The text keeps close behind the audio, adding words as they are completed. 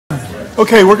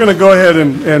Okay, we're going to go ahead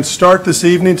and start this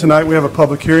evening. Tonight we have a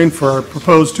public hearing for our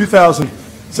proposed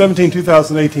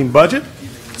 2017-2018 budget.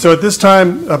 So at this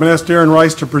time, I'm going to ask Darren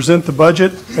Rice to present the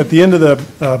budget. At the end of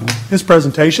his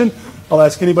presentation, I'll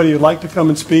ask anybody who'd like to come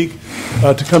and speak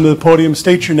to come to the podium,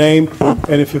 state your name,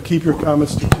 and if you'll keep your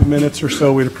comments to 2 minutes or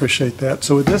so, we'd appreciate that.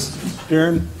 So with this,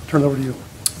 Darren, turn it over to you.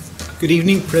 Good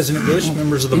evening, President Bush,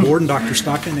 members of the board, and Dr.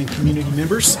 Stockton, and community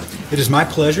members. It is my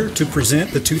pleasure to present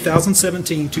the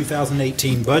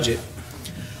 2017-2018 budget.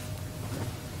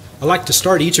 I'd like to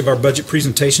start each of our budget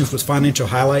presentations with financial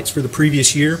highlights for the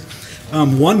previous year.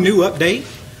 One new update,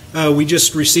 we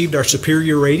just received our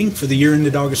superior rating for the year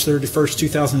ended August 31st,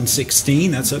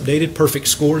 2016. That's updated, perfect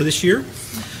score this year.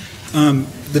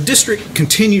 The district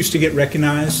continues to get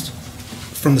recognized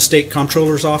from the State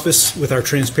Comptroller's Office with our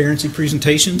transparency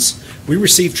presentations. We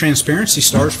receive transparency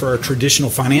stars for our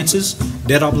traditional finances,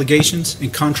 debt obligations,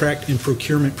 and contract and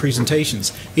procurement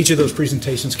presentations. Each of those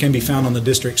presentations can be found on the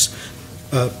district's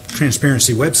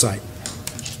transparency website.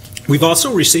 We've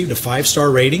also received a 5-star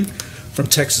rating from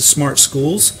Texas Smart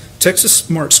Schools. Texas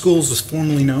Smart Schools was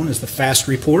formerly known as the FAST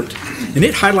Report, and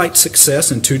it highlights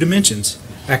success in 2 dimensions: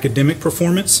 academic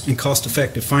performance and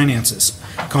cost-effective finances.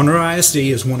 Conroe ISD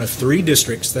is one of 3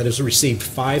 districts that has received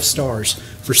 5 stars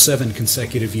for 7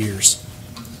 consecutive years.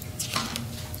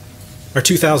 Our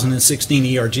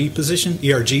 2016 ERG position,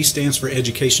 ERG stands for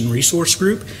Education Resource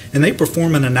Group, and they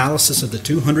perform an analysis of the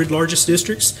 200 largest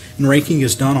districts, and ranking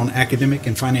is done on academic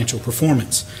and financial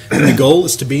performance. And the goal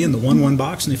is to be in the 1-1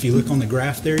 box, and if you look on the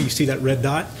graph there, you see that red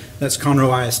dot, that's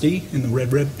Conroe ISD in the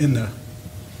red in the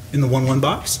 1-1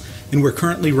 box, and we're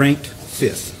currently ranked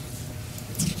 5th.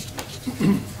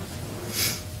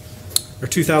 Our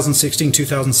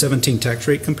 2016-2017 tax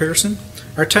rate comparison.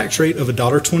 Our tax rate of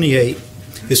 $1.28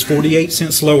 is 48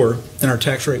 cents lower than our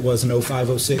tax rate was in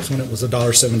 05-06 when it was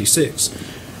 $1.76.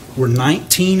 We're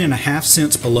 19.5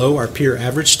 cents below our peer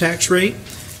average tax rate,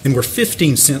 and we're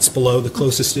 15 cents below the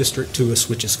closest district to us,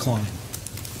 which is Klein.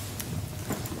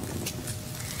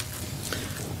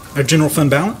 Our general fund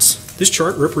balance. This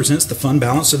chart represents the fund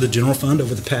balance of the general fund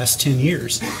over the past 10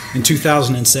 years. In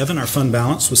 2007, our fund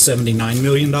balance was $79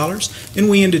 million, and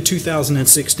we ended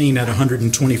 2016 at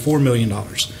 $124 million.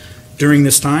 During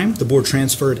this time, the board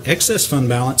transferred excess fund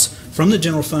balance from the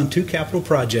general fund to capital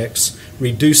projects,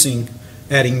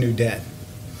 adding new debt.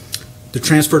 The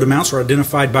transferred amounts are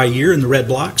identified by year in the red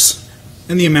blocks,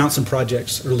 and the amounts and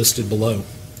projects are listed below.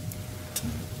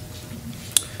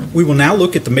 We will now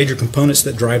look at the major components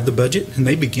that drive the budget, and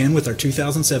they begin with our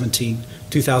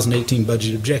 2017-2018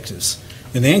 budget objectives.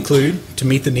 And they include to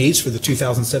meet the needs for the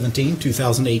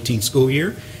 2017-2018 school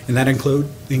year, and that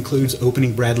includes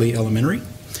opening Bradley Elementary.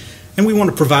 And we want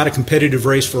to provide a competitive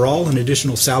race for all and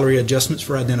additional salary adjustments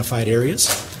for identified areas.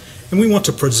 And we want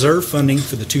to preserve funding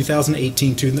for the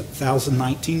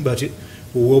 2018-2019 budget,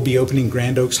 where we'll be opening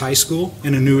Grand Oaks High School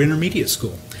and a new intermediate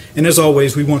school. And as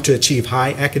always, we want to achieve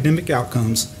high academic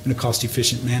outcomes in a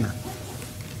cost-efficient manner.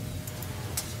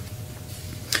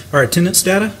 Our attendance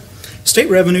data. State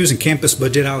revenues and campus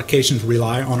budget allocations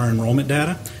rely on our enrollment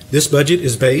data. This budget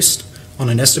is based on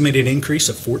an estimated increase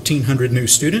of 1,400 new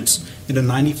students and a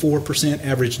 94%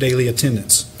 average daily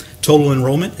attendance. Total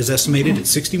enrollment is estimated at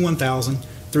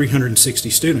 61,360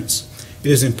 students.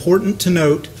 It is important to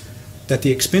note that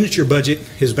the expenditure budget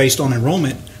is based on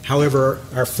enrollment. However,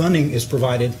 our funding is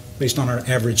provided based on our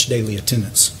average daily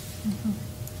attendance.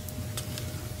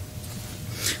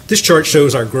 This chart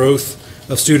shows our growth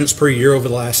of students per year over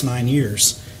the last 9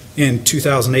 years. In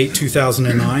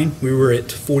 2008-2009, we were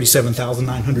at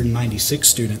 47,996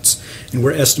 students, and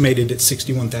we're estimated at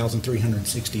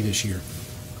 61,360 this year.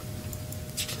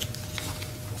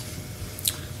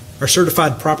 Our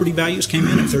certified property values came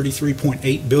in at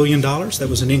 $33.8 billion. That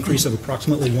was an increase of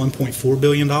approximately $1.4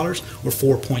 billion, or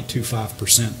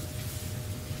 4.25%.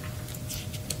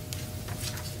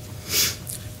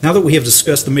 Now that we have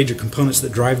discussed the major components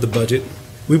that drive the budget,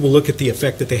 we will look at the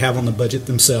effect that they have on the budget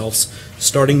themselves,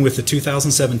 starting with the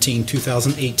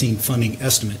 2017-2018 funding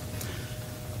estimate.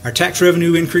 Our tax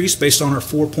revenue increase, based on our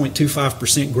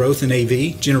 4.25% growth in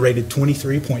AV, generated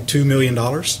 $23.2 million.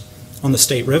 On the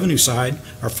state revenue side,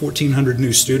 our 1,400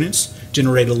 new students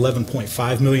generated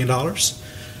 $11.5 million.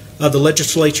 The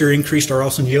legislature increased our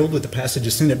Austin yield with the passage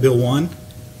of Senate Bill 1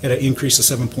 at an increase of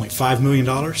 $7.5 million.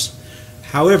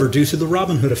 However, due to the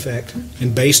Robin Hood effect,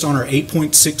 and based on our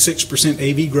 8.66%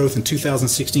 AV growth in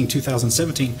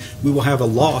 2016-2017, we will have a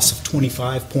loss of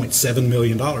 $25.7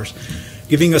 million,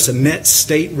 giving us a net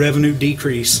state revenue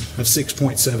decrease of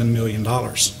 $6.7 million.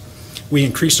 We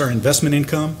increased our investment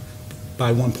income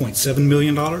by $1.7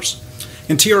 million.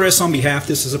 And TRS on behalf,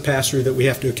 this is a pass-through that we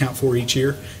have to account for each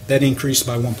year. That increased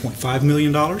by $1.5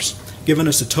 million, giving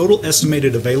us a total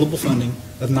estimated available funding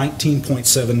of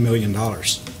 $19.7 million.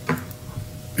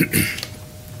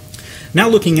 Now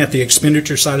looking at the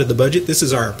expenditure side of the budget, this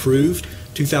is our approved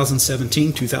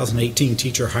 2017-2018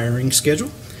 teacher hiring schedule.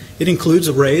 It includes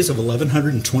a raise of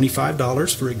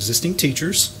 $1,125 for existing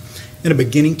teachers and a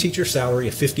beginning teacher salary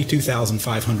of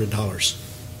 $52,500.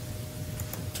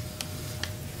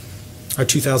 Our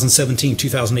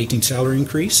 2017-2018 salary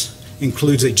increase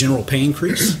includes a general pay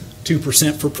increase,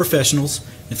 2% for professionals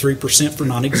and 3% for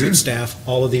non-exempt staff,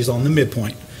 all of these on the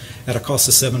midpoint, at a cost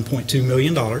of $7.2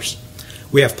 million.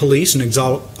 We have police and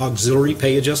auxiliary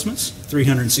pay adjustments,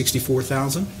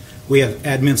 $364,000. We have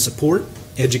admin support,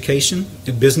 education,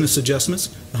 and business adjustments,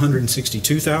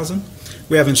 $162,000.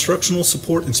 We have instructional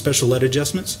support and special ed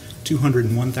adjustments,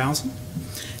 $201,000.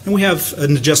 And we have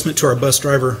an adjustment to our bus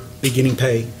driver beginning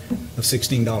pay of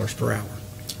 $16 per hour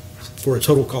for a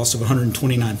total cost of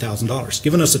 $129,000,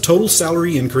 giving us a total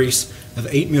salary increase of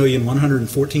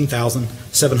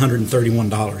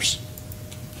 $8,114,731.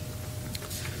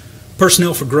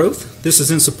 Personnel for growth. This is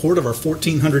in support of our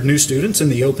 1,400 new students in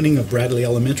the opening of Bradley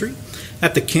Elementary.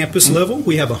 At the campus level,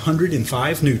 we have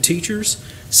 105 new teachers,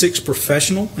 6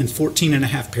 professional and 14 and a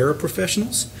half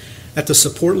paraprofessionals. At the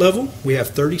support level, we have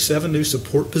 37 new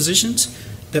support positions.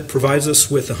 That provides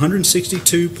us with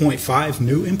 162.5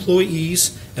 new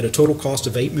employees at a total cost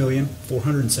of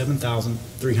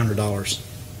 $8,407,300.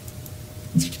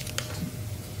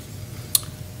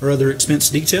 Our other expense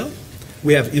detail.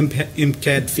 We have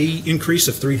MCAD fee increase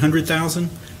of $300,000.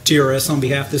 TRS on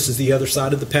behalf, this is the other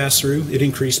side of the pass-through. It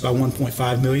increased by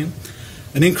 $1.5 million.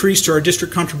 An increase to our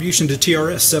district contribution to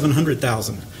TRS,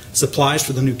 $700,000. Supplies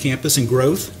for the new campus and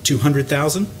growth,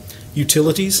 $200,000.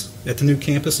 Utilities at the new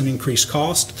campus, an increased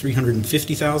cost,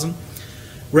 $350,000.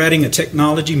 We're adding a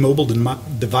technology mobile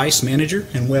device manager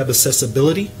and web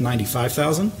accessibility,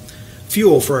 $95,000.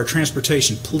 Fuel for our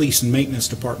transportation, police, and maintenance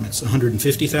departments,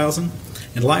 $150,000.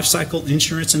 And life cycle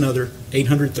insurance and other,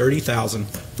 $830,000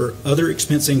 for other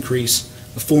expense increase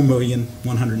of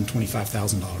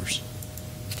 $4,125,000.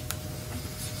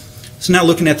 So now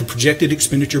looking at the projected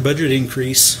expenditure budget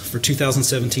increase for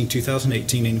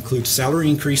 2017-2018, includes salary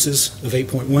increases of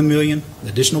 $8.1 million,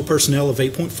 additional personnel of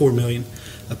 $8.4 million,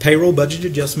 a payroll budget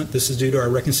adjustment. This is due to our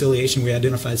reconciliation. We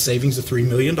identified savings of $3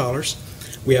 million.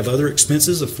 We have other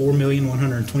expenses of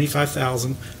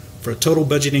 $4,125,000 for a total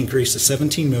budget increase of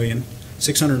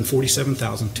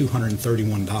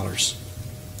 $17,647,231.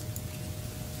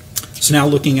 So now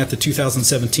looking at the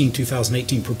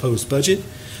 2017-2018 proposed budget.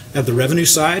 At the revenue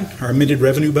side, our amended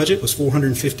revenue budget was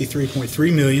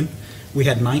 $453.3 million. We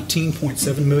had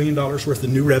 $19.7 million worth of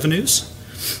new revenues,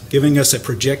 giving us a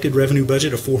projected revenue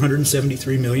budget of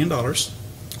 $473 million.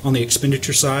 On the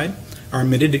expenditure side, our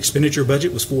amended expenditure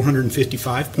budget was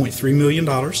 $455.3 million.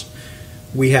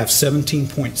 We have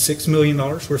 $17.6 million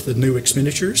worth of new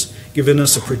expenditures, giving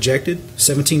us a projected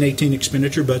 17-18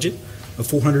 expenditure budget of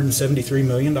 $473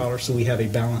 million, so we have a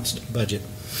balanced budget.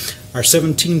 Our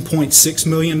 $17.6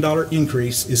 million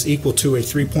increase is equal to a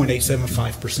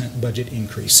 3.875% budget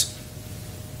increase.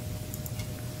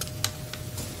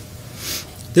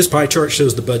 This pie chart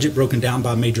shows the budget broken down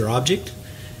by major object,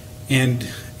 and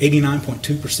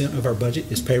 89.2% of our budget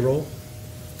is payroll.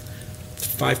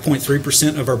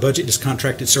 5.3% of our budget is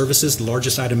contracted services. The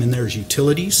largest item in there is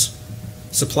utilities.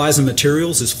 Supplies and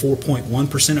materials is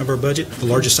 4.1% of our budget. The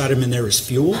largest item in there is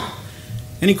fuel.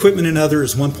 And equipment and other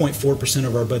is 1.4%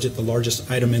 of our budget. The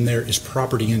largest item in there is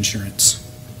property insurance.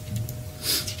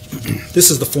 This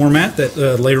is the format that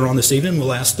later on this evening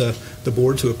we'll ask the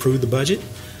board to approve the budget.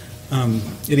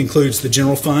 It includes the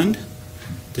general fund,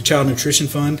 the child nutrition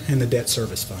fund, and the debt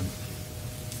service fund.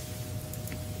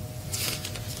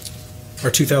 Our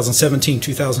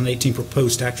 2017-2018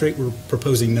 proposed tax rate, we're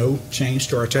proposing no change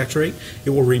to our tax rate.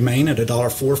 It will remain at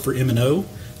 $1.04 for M&O,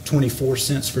 24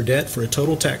 cents for debt, for a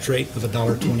total tax rate of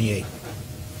 $1.28.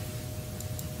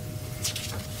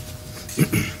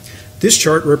 This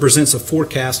chart represents a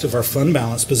forecast of our fund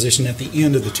balance position at the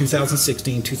end of the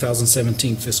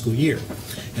 2016-2017 fiscal year.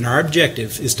 And our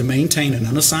objective is to maintain an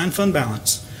unassigned fund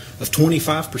balance of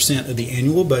 25% of the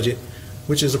annual budget,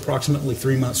 which is approximately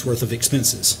 3 months' worth of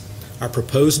expenses. Our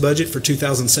proposed budget for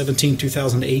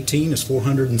 2017-2018 is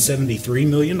 $473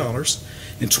 million,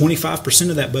 and 25%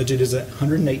 of that budget is at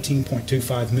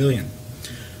 $118.25 million.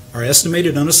 Our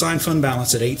estimated unassigned fund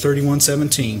balance at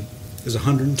 8/31/17 is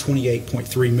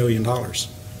 $128.3 million,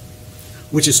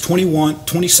 which is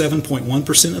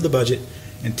 27.1% of the budget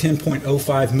and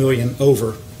 $10.05 million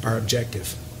over our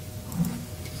objective.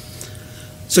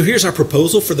 So here's our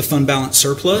proposal for the fund balance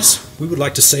surplus. We would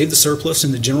like to save the surplus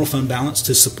in the general fund balance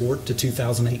to support the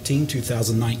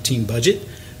 2018-2019 budget.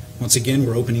 Once again,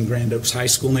 we're opening Grand Oaks High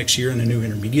School next year and a new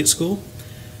intermediate school.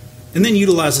 And then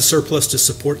utilize the surplus to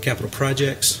support capital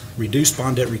projects, reduce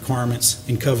bond debt requirements,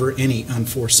 and cover any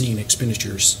unforeseen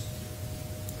expenditures.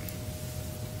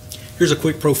 Here's a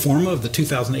quick pro forma of the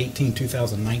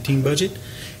 2018-2019 budget.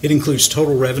 It includes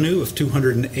total revenue of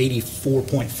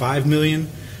 $284.5 million,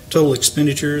 total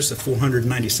expenditures of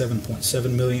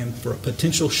 $497.7 million, for a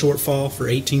potential shortfall for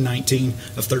 18-19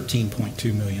 of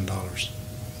 $13.2 million.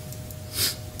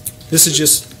 This is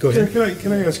just, go ahead.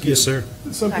 Can I ask you? Yes, sir.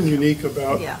 Something unique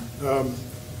about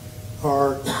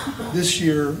our, this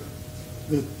year,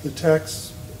 the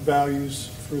tax values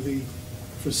for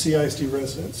CISD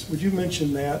residents. Would you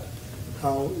mention that,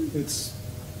 how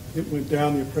it went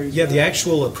down, the appraised Yeah, value? the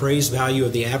actual appraised value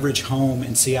of the average home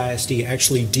in CISD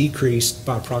actually decreased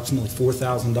by approximately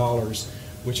 $4,000,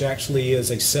 which actually is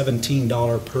a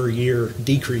 $17 per year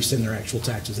decrease in their actual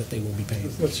taxes that they will be paying.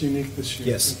 That's unique this year.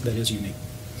 Yes, that is unique.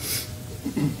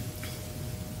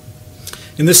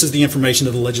 And this is the information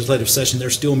of the legislative session. They're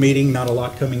still meeting, not a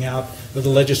lot coming out of the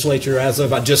legislature as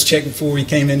of, I just checked before we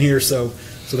came in here, so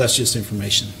that's just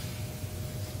information.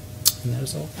 And that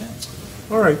is all.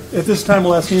 All right, at this time,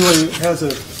 we'll ask anyone who has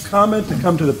a comment to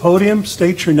come to the podium,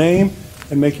 state your name,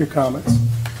 and make your comments.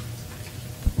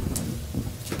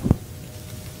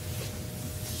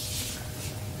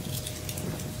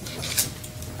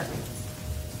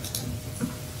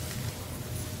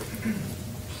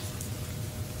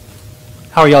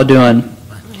 How are y'all doing?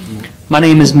 My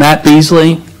name is Matt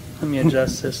Beasley. Let me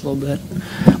adjust this a little bit.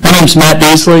 My name is Matt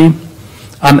Beasley.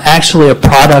 I'm actually a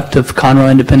product of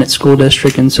Conroe Independent School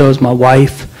District, and so is my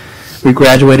wife. We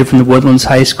graduated from the Woodlands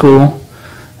High School.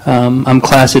 I'm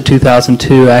class of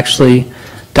 2002. Actually,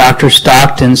 Dr.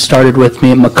 Stockton started with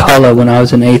me at McCullough when I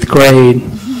was in 8th grade.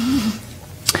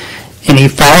 And he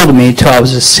followed me till I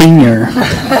was a senior.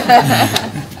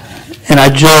 And I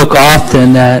joke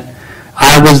often that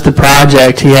I was the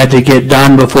project he had to get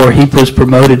done before he was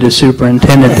promoted to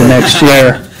superintendent the next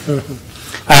year.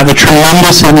 I have a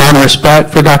tremendous amount of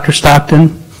respect for Dr.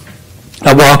 Stockton.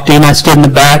 I walked in, I stood in the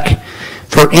back.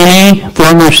 For any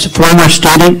former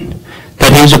student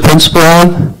that he was a principal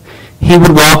of, he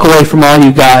would walk away from all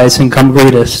you guys and come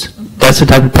greet us. That's the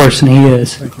type of person he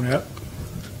is. Thank you, Matt.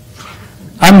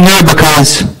 I'm here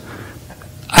because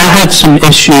I have some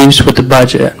issues with the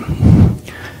budget.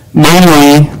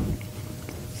 Mainly,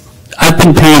 I've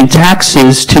been paying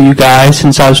taxes to you guys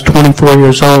since I was 24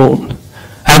 years old.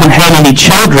 I haven't had any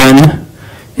children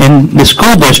in the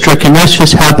school district, and that's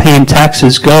just how paying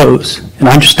taxes goes, and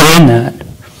I understand that.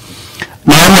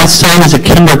 Now my son is a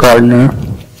kindergartner,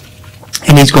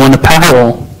 and he's going to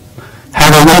Powell.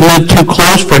 However, we live too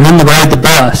close for him to ride the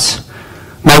bus.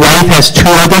 My wife has 2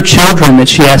 other children that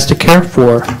she has to care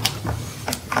for.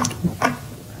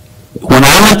 When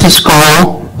I went to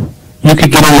school, you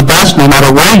could get on the bus no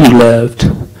matter where you lived.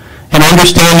 And I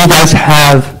understand you guys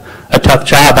have a tough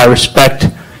job. I respect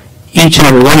each and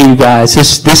every one of you guys.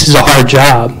 This is a hard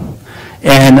job.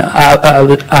 And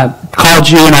I called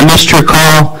you and I missed your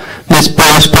call, Ms.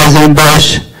 Vice President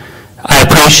Bush. I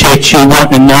appreciate you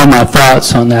wanting to know my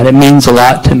thoughts on that. It means a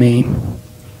lot to me.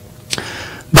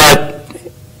 But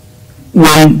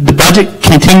when the budget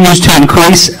continues to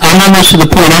increase, I'm almost to the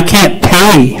point I can't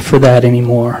pay for that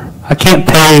anymore. I can't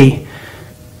pay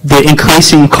the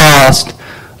increasing cost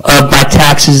of my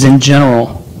taxes in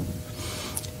general.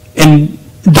 And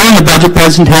during the budget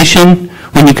presentation,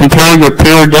 when you compare your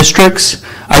peer districts,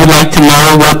 I would like to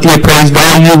know what the appraised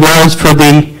value was for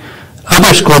the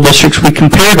other school districts we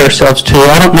compared ourselves to.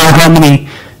 I don't know how many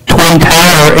Twin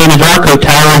Tower or Anadarko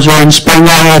towers are in Spring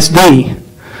ISD,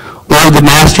 or the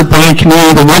master plan community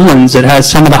of the Woodlands that has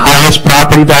some of the highest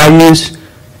property values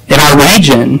in our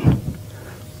region.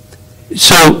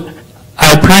 So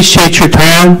I appreciate your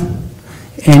time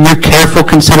and your careful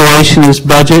consideration of this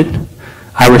budget.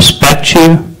 I respect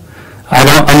you.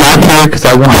 I'm not here because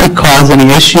I want to cause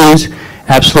any issues.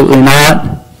 Absolutely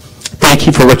not. Thank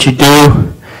you for what you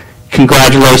do.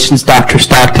 Congratulations, Dr.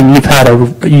 Stockton. You've had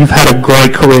a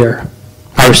great career.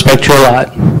 I respect you a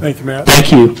lot. Thank you, Matt.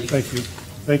 Thank you. Thank you.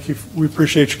 Thank you. We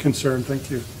appreciate your concern.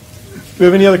 Thank you. Do we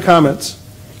have any other comments?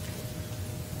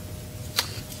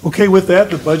 Okay, with that,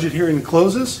 the budget hearing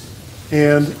closes,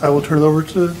 and I will turn it over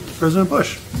to President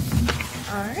Bush.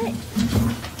 All right.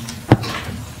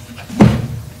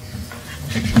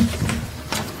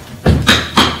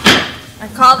 I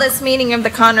call the this meeting of the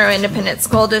Conroe Independent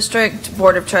School District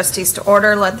Board of Trustees to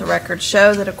order. Let the record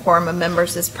show that a quorum of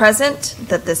members is present,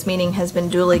 that this meeting has been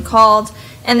duly called,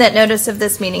 and that notice of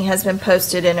this meeting has been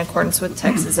posted in accordance with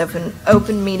Texas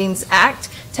Open Meetings Act,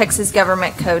 Texas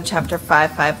Government Code, Chapter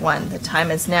 551. The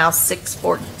time is now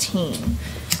 6:14.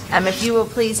 If you will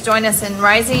please join us in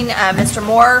rising. Mr.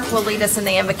 Moore will lead us in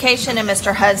the invocation, and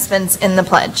Mr. Husbands in the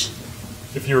pledge.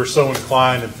 If you are so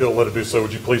inclined and feel led to do so,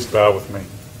 would you please bow with me?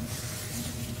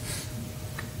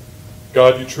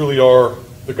 God, you truly are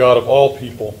the God of all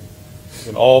people,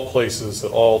 in all places,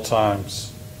 at all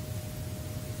times.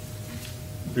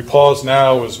 We pause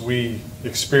now as we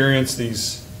experience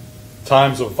these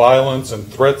times of violence and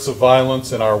threats of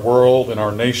violence in our world, in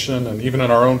our nation, and even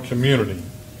in our own community.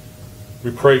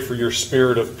 We pray for your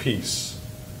spirit of peace,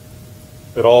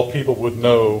 that all people would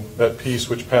know that peace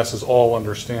which passes all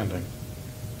understanding.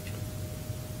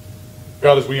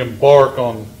 God, as we embark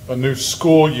on a new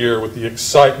school year with the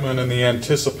excitement and the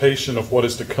anticipation of what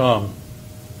is to come,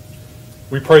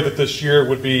 we pray that this year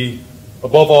would be,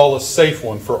 above all, a safe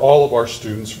one for all of our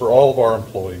students, for all of our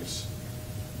employees.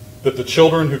 That the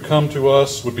children who come to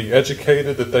us would be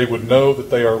educated, that they would know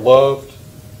that they are loved,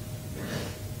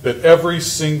 that every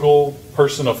single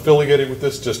person affiliated with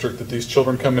this district that these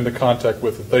children come into contact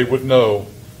with, that they would know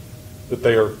that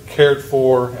they are cared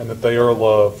for and that they are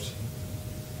loved,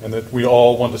 and that we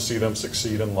all want to see them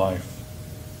succeed in life.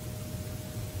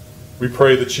 We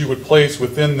pray that you would place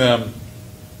within them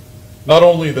not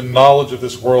only the knowledge of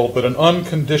this world, but an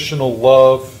unconditional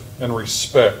love and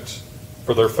respect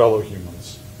for their fellow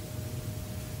humans.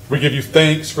 We give you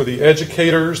thanks for the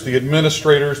educators, the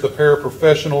administrators, the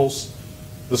paraprofessionals,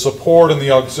 the support and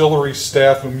the auxiliary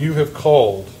staff whom you have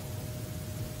called.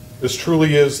 This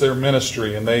truly is their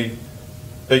ministry, and they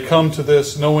come to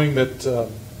this knowing that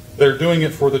they're doing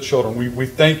it for the children. We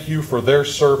thank you for their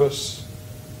service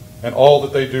and all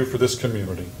that they do for this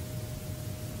community.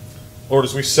 Lord,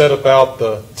 as we set about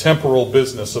the temporal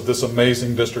business of this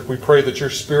amazing district, we pray that your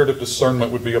spirit of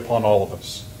discernment would be upon all of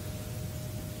us.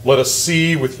 Let us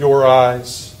see with your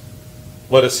eyes,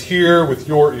 let us hear with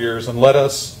your ears, and let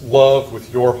us love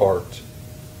with your heart.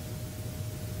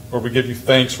 Lord, we give you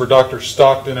thanks for Dr.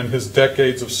 Stockton and his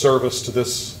decades of service to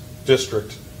this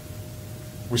district.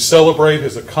 We celebrate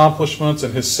his accomplishments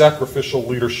and his sacrificial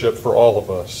leadership for all of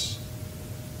us.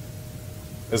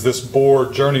 As this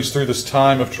board journeys through this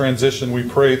time of transition, we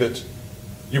pray that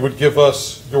you would give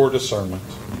us your discernment,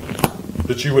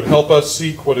 that you would help us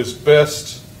seek what is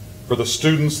best for the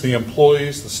students, the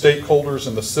employees, the stakeholders,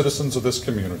 and the citizens of this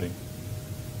community.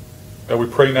 And we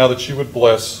pray now that you would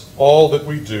bless all that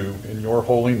we do in your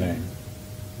holy name.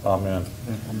 Amen.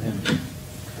 Amen.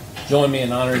 Join me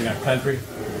in honoring our country.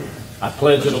 I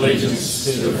pledge allegiance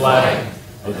to the flag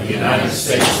of the United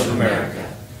States of America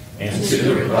and to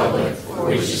the republic for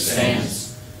which it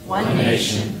stands, one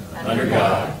nation, under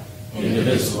God,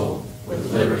 indivisible,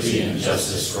 with liberty and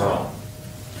justice for all.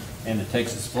 And the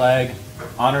Texas flag.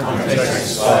 Honor the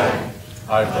Texas flag.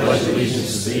 I pledge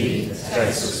allegiance to thee,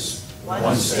 Texas,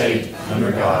 one state,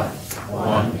 under God,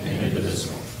 one and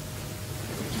indivisible.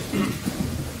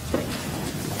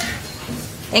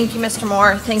 Thank you, Mr.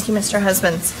 Moore. Thank you, Mr.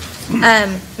 Husbands.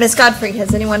 Ms. Godfrey,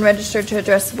 has anyone registered to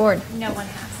address the board? No one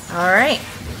has. All right.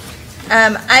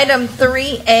 Item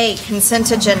 3A,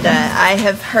 consent agenda. I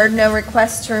have heard no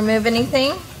requests to remove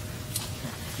anything.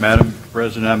 Madam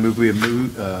President, I move we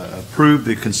approve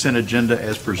the consent agenda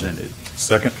as presented.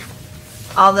 Second.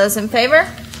 All those in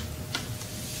favor?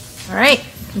 All right,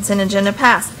 consent agenda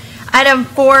passed. Item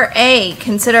 4A,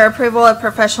 consider approval of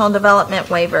professional development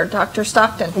waiver. Dr.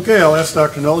 Stockton. Okay, I'll ask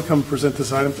Dr. Null to come present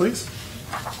this item, please.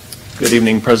 Good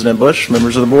evening, President Bush,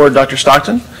 members of the board, Dr.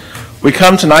 Stockton. We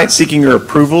come tonight seeking your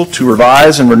approval to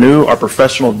revise and renew our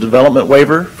professional development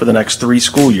waiver for the next 3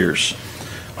 school years.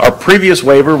 Our previous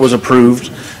waiver was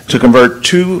approved to convert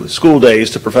 2 school days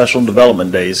to professional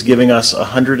development days, giving us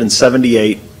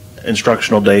 178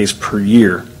 instructional days per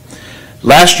year.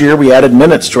 Last year, we added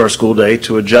minutes to our school day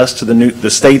to adjust to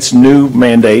the state's new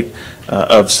mandate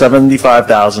of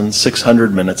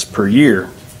 75,600 minutes per year.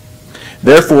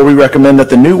 Therefore, we recommend that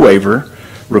the new waiver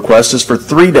request is for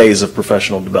 3 days of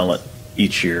professional development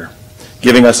each year,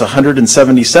 giving us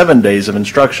 177 days of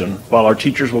instruction, while our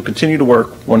teachers will continue to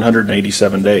work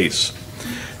 187 days.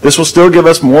 This will still give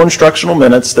us more instructional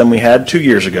minutes than we had 2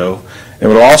 years ago, and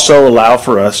will also allow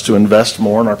for us to invest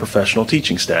more in our professional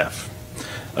teaching staff.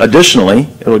 Additionally,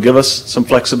 it will give us some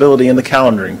flexibility in the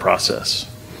calendaring process.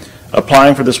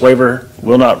 Applying for this waiver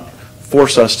will not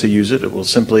force us to use it. It will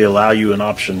simply allow you an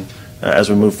option as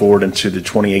we move forward into the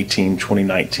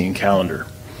 2018-2019 calendar.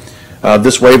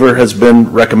 This waiver has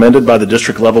been recommended by the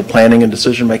district level planning and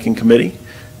decision-making committee,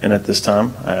 and at this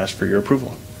time, I ask for your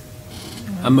approval.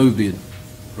 I move the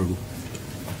approval.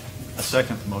 I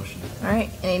second the motion. All right,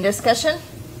 any discussion?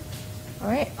 All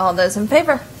right, all those in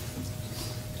favor?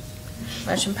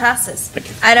 Motion passes. Thank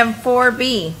you. Item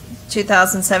 4B,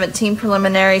 2017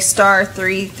 preliminary STAR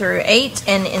 3 through 8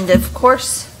 and end of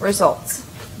course results.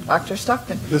 Dr.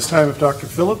 Stockton. This time, if Dr.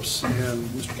 Phillips and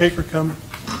Mr. Caker come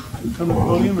to the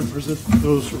podium and present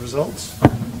those results.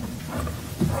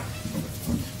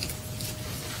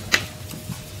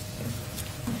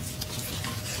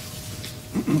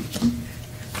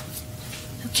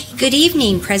 Good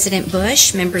evening, President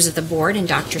Bush, members of the board, and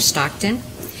Dr. Stockton.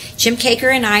 Jim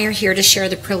Caker and I are here to share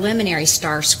the preliminary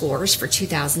STAR scores for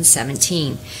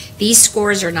 2017. These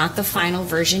scores are not the final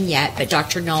version yet, but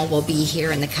Dr. Knoll will be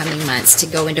here in the coming months to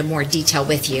go into more detail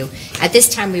with you. At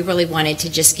this time, we really wanted to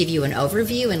just give you an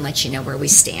overview and let you know where we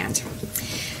stand.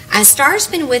 STAR's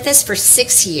been with us for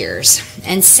 6 years,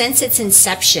 and since its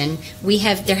inception,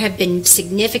 there have been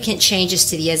significant changes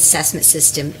to the assessment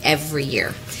system every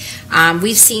year.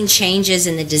 We've seen changes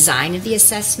in the design of the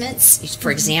assessments.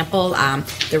 For example,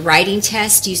 the writing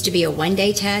test used to be a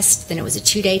one-day test, then it was a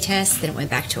two-day test, then it went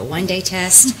back to a one-day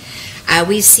test.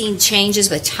 We've seen changes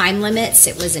with time limits.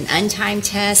 It was an untimed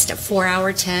test, a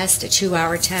 4-hour test, a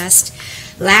 2-hour test.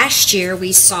 Last year,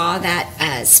 we saw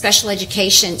that special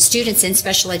education, students in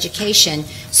special education,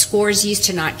 scores used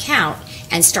to not count,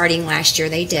 and starting last year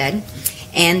they did.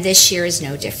 And this year is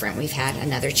no different. We've had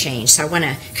another change. So I want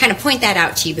to kind of point that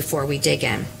out to you before we dig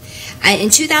in. In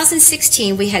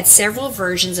 2016, we had several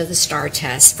versions of the STAR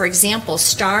test. For example,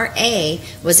 STAR A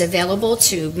was available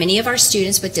to many of our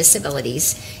students with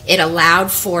disabilities. It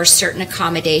allowed for certain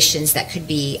accommodations that could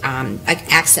be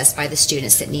accessed by the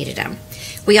students that needed them.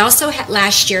 We also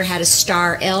last year had a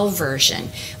STAR L version,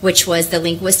 which was the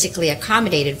linguistically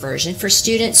accommodated version for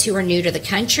students who are new to the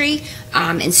country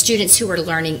and students who are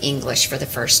learning English for the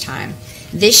first time.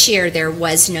 This year, there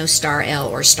was no STAR L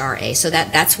or STAR A, so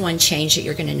that's one change that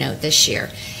you're going to note this year.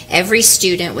 Every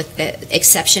student, with the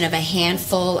exception of a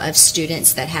handful of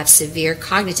students that have severe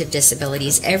cognitive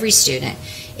disabilities, every student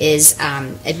is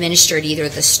administered either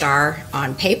the STAR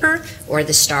on paper or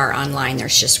the STAR online.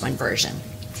 There's just one version.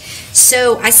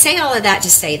 So I say all of that to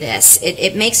say this.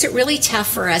 It makes it really tough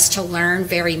for us to learn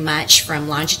very much from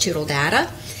longitudinal data,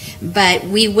 but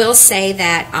we will say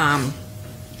that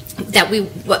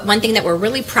one thing that we're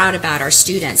really proud about our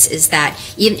students is that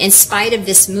even in spite of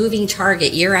this moving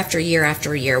target year after year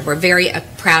after year, we're very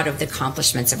proud of the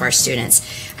accomplishments of our students.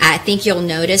 I think you'll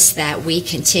notice that we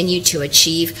continue to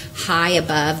achieve high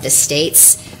above the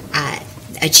state's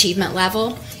achievement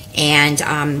level, and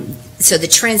so the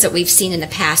trends that we've seen in the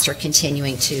past are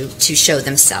continuing to show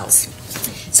themselves.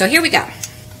 So here we go.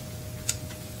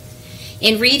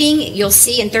 In reading, you'll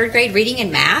see in third grade reading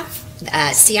and math,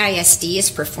 CISD is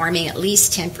performing at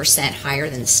least 10% higher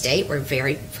than the state. We're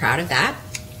very proud of that.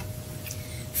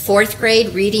 Fourth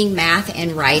grade reading, math,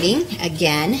 and writing,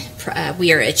 again,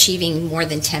 we are achieving more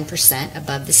than 10%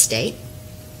 above the state,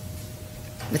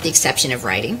 with the exception of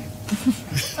writing.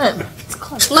 It's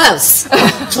close. Close.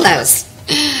 Close.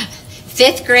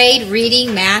 Fifth grade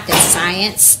reading, math, and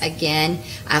science, again,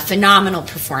 phenomenal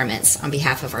performance on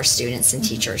behalf of our students and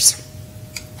teachers.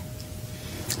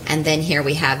 And then here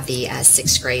we have the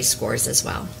sixth grade scores as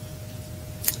well.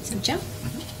 So, Joe?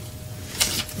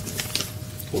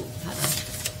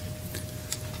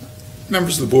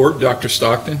 Members of the board, Dr.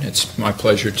 Stockton, it's my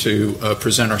pleasure to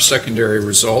present our secondary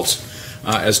results.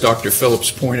 As Dr. Phillips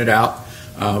pointed out,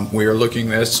 we are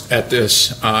looking at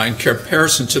this in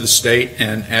comparison to the state,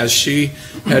 and as she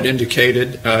had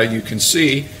indicated, you can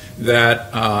see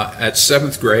that at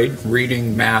 7th grade,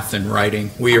 reading, math, and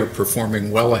writing, we are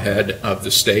performing well ahead of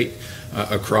the state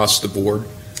across the board.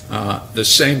 The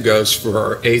same goes for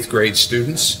our 8th grade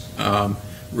students,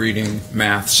 reading,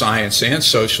 math, science, and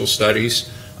social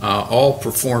studies, all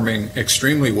performing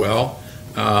extremely well.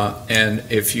 And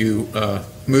if you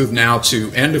move now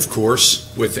to end of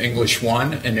course with English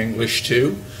 1 and English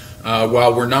 2,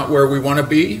 while we're not where we want to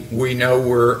be, we know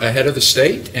we're ahead of the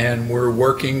state and we're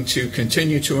working to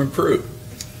continue to improve.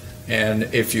 And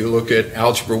if you look at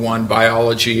Algebra 1,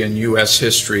 Biology, and U.S.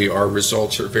 History, our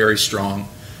results are very strong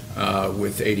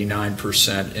with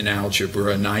 89% in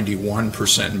Algebra,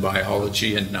 91% in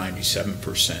Biology, and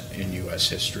 97% in U.S.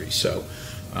 History. So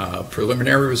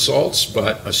preliminary results,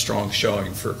 but a strong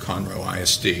showing for Conroe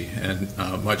ISD.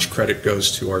 And much credit goes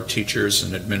to our teachers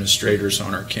and administrators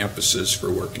on our campuses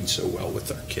for working so well with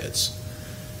our kids.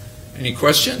 Any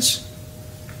questions?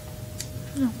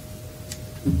 No.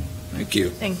 Thank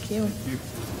you. Thank you.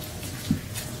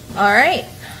 All right.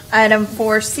 Item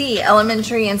 4C,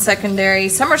 elementary and secondary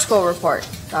summer school report.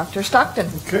 Dr. Stockton.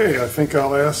 Okay, I think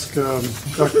I'll ask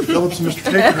Dr. Phillips and Mr.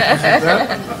 Taker to present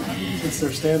that, since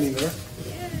they're standing there.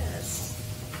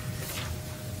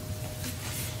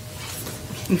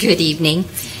 Good evening.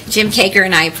 Jim Kager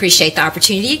and I appreciate the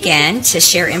opportunity again to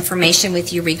share information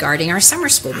with you regarding our summer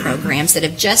school programs that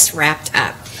have just wrapped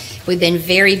up. We've been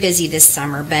very busy this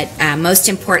summer, but most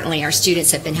importantly, our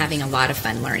students have been having a lot of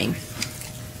fun learning.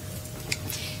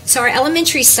 So our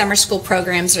elementary summer school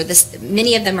programs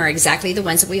many of them are exactly the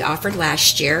ones that we offered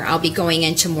last year. I'll be going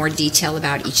into more detail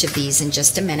about each of these in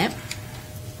just a minute.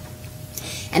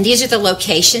 And these are the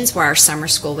locations where our summer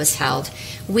school was held.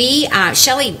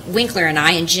 Shelley Winkler and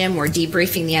I and Jim were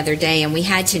debriefing the other day, and we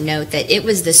had to note that it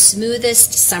was the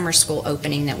smoothest summer school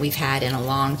opening that we've had in a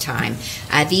long time.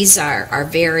 These are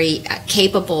very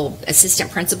capable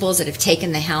assistant principals that have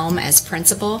taken the helm as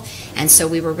principal, and so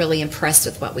we were really impressed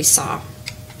with what we saw.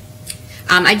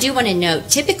 I do want to note,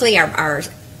 typically our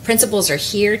principals are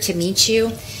here to meet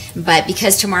you, but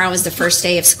because tomorrow is the first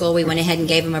day of school, we went ahead and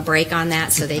gave them a break on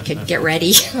that so they could get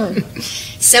ready.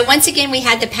 So once again, we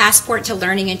had the Passport to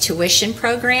Learning and Tuition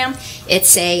program.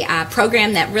 It's a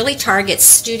program that really targets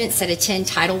students that attend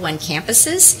Title I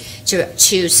campuses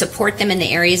to support them in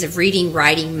the areas of reading,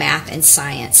 writing, math, and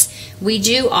science. We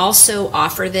do also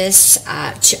offer this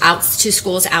to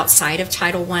schools outside of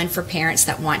Title I for parents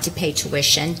that want to pay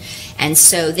tuition. And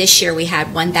so this year we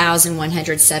had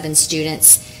 1,107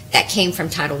 students that came from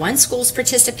Title I schools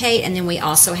participate, and then we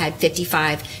also had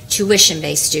 55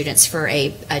 tuition-based students for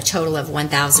a total of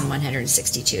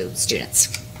 1,162 students.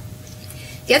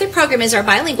 The other program is our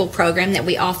bilingual program that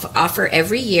we offer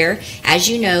every year. As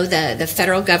you know, the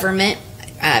federal government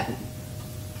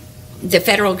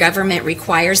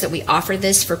requires that we offer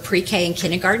this for pre-K and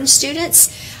kindergarten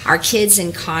students. Our kids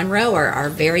in Conroe are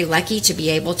very lucky to be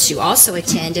able to also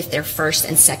attend if they're first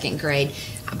and second grade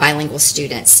bilingual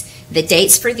students. The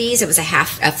dates for these, it was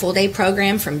a full day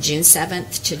program from June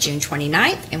 7th to June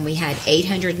 29th, and we had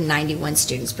 891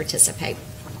 students participate.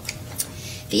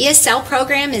 The ESL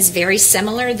program is very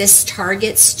similar. This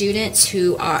targets students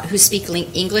who speak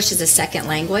English as a second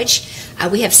language.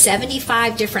 We have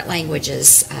 75 different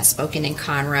languages spoken in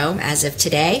Conroe as of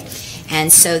today,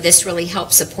 and so this really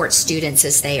helps support students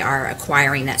as they are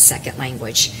acquiring that second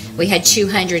language. We had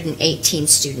 218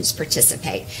 students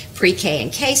participate, pre-K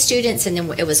and K students, and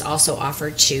then it was also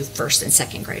offered to first and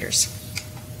second graders.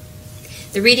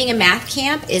 The Reading and Math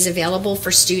Camp is available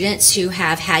for students who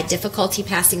have had difficulty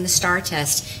passing the STAR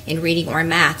test in reading or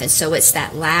math, and so it's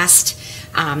that last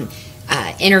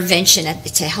intervention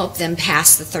to help them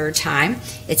pass the third time.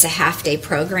 It's a half-day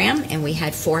program, and we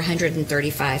had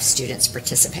 435 students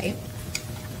participate.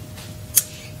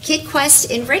 KidQuest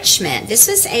Enrichment. This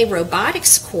is a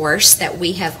robotics course that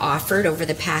we have offered over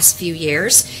the past few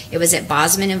years. It was at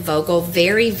Bosman and Vogel.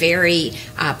 Very, very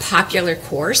popular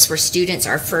course where students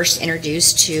are first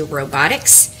introduced to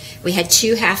robotics. We had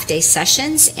 2 half-day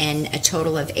sessions and a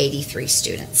total of 83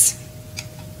 students.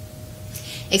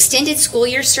 Extended school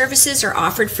year services are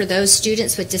offered for those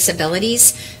students with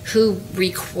disabilities who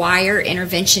require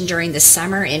intervention during the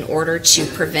summer in order to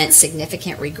prevent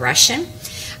significant regression.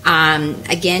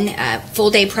 Full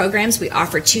day programs, we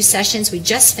offered 2 sessions. We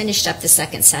just finished up the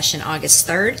second session August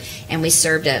 3rd, and we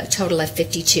served a total of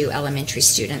 52 elementary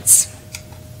students.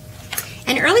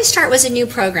 And Early Start was a new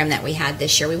program that we had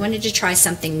this year. We wanted to try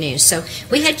something new. So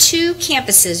we had 2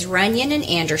 campuses, Runyon and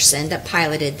Anderson, that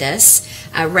piloted this.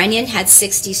 Runyon had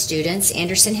 60 students,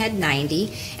 Anderson had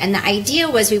 90, and the idea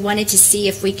was we wanted to see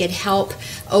if we could help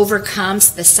overcome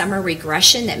the summer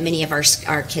regression that many of our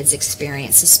kids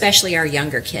experience, especially our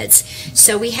younger kids.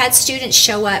 So we had students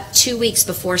show up 2 weeks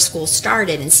before school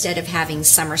started. Instead of having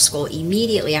summer school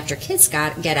immediately after kids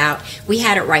get out, we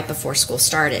had it right before school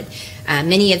started.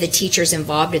 Many of the teachers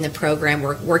involved in the program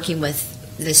were working with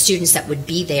the students that would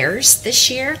be theirs this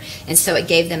year, and so it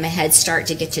gave them a head start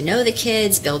to get to know the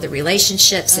kids, build the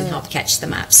relationships, and help catch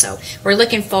them up. So we're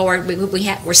looking forward.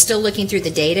 We're still looking through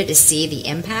the data to see the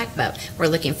impact, but we're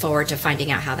looking forward to finding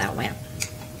out how that went.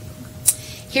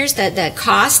 Here's the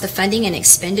cost, the funding and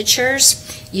expenditures.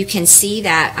 You can see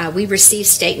that we received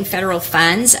state and federal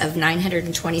funds of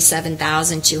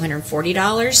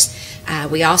 $927,240.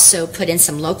 We also put in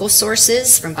some local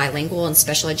sources from bilingual and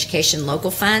special education local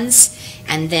funds,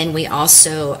 and then we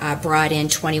also brought in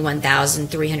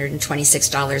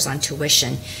 $21,326 on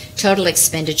tuition. Total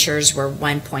expenditures were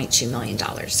 $1.2 million.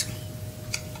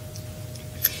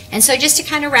 And so just to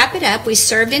kind of wrap it up, we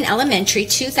served in elementary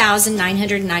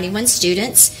 2,991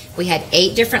 students. We had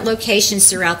 8 different locations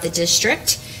throughout the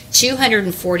district.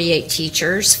 248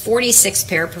 teachers, 46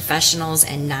 paraprofessionals,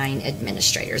 and 9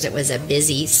 administrators. It was a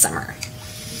busy summer.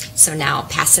 So now I'll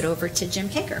pass it over to Jim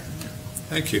Kaker.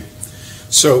 Thank you.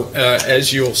 So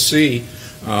as you'll see,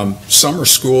 summer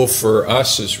school for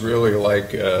us is really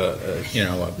like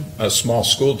a small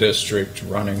school district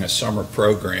running a summer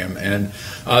program. And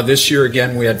this year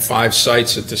again we had 5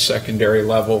 sites at the secondary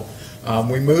level.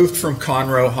 We moved from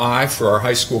Conroe High for our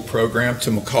high school program to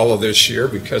McCullough this year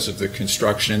because of the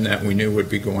construction that we knew would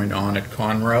be going on at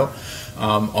Conroe.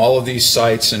 All of these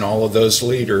sites and all of those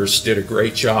leaders did a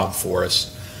great job for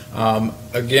us.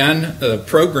 Again, the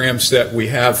programs that we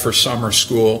have for summer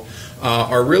school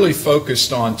are really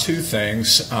focused on 2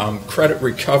 things, credit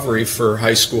recovery for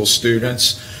high school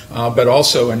students, but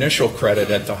also initial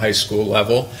credit at the high school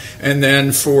level. And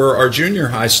then for our junior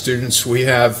high students, we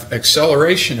have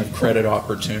acceleration of credit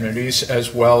opportunities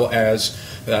as well as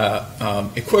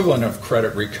equivalent of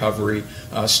credit recovery,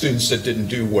 students that didn't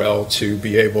do well to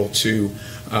be able to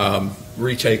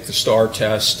retake the STAR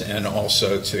test and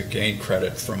also to gain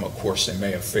credit from a course they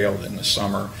may have failed in the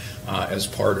summer as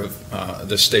part of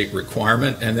the state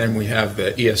requirement. And then we have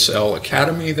the ESL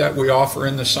Academy that we offer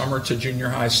in the summer to junior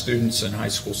high students and high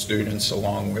school students,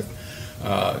 along with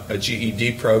a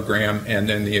GED program, and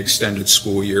then the extended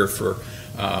school year for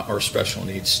our special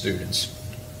needs students.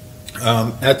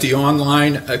 At the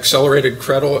online accelerated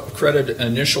credit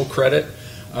initial credit,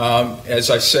 as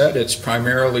I said, it's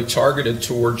primarily targeted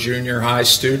toward junior high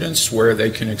students where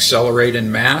they can accelerate in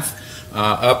math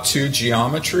up to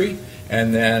geometry,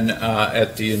 and then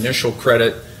at the initial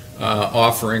credit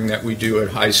offering that we do at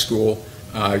high school,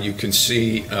 you can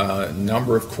see a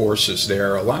number of courses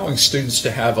there, allowing students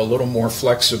to have a little more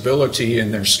flexibility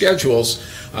in their schedules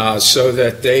so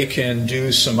that they can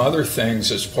do some other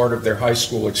things as part of their high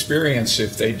school experience.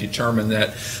 If they determine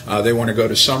that they want to go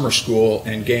to summer school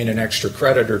and gain an extra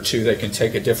credit or 2, they can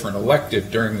take a different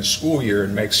elective during the school year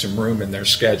and make some room in their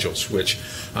schedules, which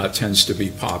tends to be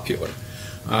popular.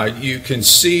 You can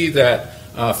see that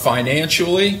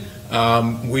financially,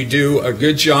 we do a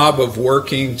good job of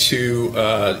working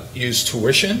to use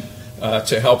tuition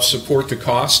to help support the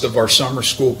cost of our summer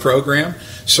school program.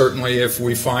 Certainly if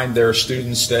we find there are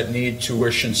students that need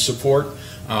tuition support,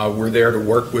 we're there to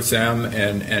work with them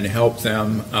and help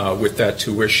them with that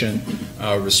tuition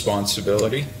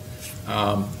responsibility.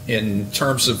 In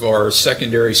terms of our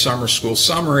secondary summer school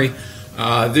summary,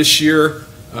 this year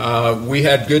we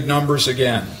had good numbers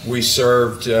again. We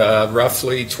served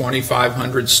roughly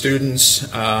 2,500 students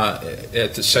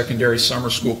at the secondary summer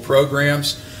school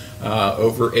programs,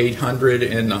 over 800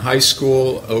 in the high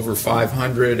school, over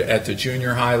 500 at the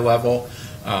junior high level,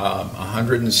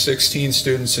 116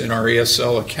 students in our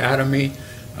ESL Academy,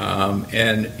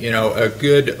 and a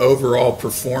good overall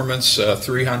performance,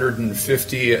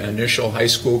 350 initial high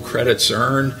school credits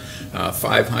earned,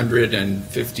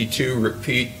 552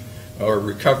 repeat or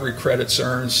recovery credits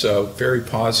earned, so very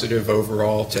positive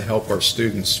overall to help our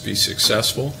students be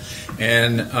successful.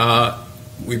 And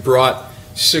we brought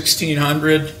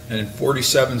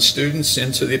 1,647 students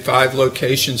into the 5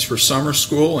 locations for summer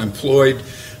school, employed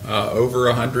over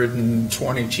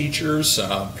 120 teachers,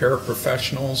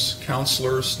 paraprofessionals,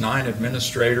 counselors, 9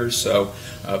 administrators, so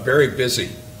a very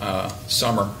busy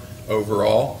summer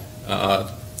overall.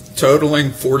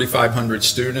 Totaling 4,500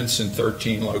 students in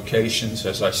 13 locations.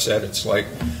 As I said, it's like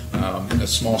a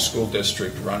small school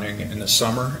district running in the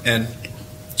summer. And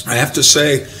I have to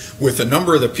say, with a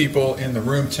number of the people in the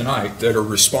room tonight that are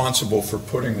responsible for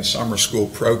putting the summer school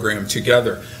program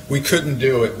together, we couldn't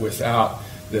do it without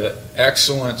the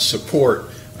excellent support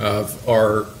of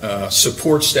our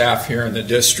support staff here in the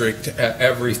district,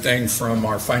 everything from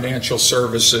our financial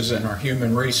services and our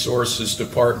human resources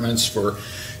departments for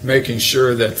making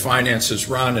sure that finances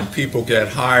run and people get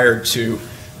hired, to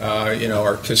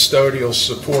our custodial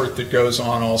support that goes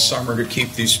on all summer to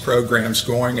keep these programs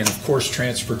going, and of course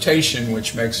transportation,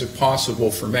 which makes it possible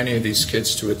for many of these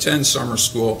kids to attend summer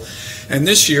school. And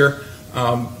this year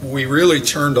we really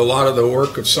turned a lot of the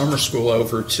work of summer school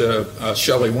over to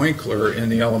Shelley Winkler in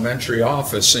the elementary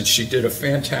office, and she did a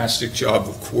fantastic job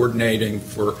of coordinating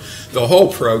for the whole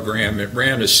program. It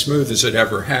ran as smooth as it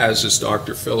ever has, as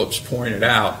Dr. Phillips pointed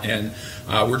out, and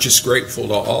we're just grateful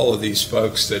to all of these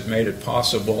folks that made it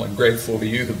possible, and grateful to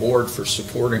you, the board, for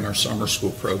supporting our summer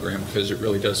school program, because it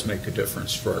really does make a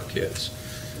difference for our kids.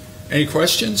 Any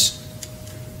questions?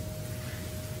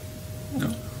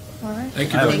 No? All right.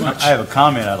 Thank you very much. I have a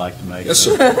comment I'd like to make. Yes,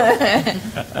 sir.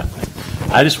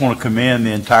 I just want to commend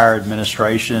the entire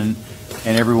administration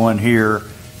and everyone here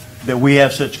that we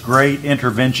have such great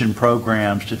intervention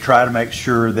programs to try to make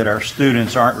sure that our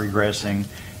students aren't regressing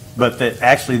but that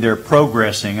actually they're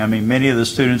progressing. I mean, many of the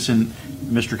students in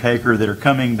Mr. Caker that are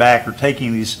coming back are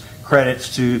taking these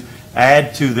credits to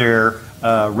add to their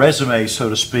resume, so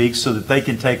to speak, so that they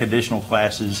can take additional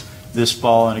classes this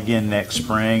fall and again next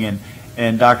spring.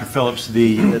 And Dr. Phillips,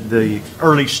 the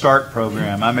Early Start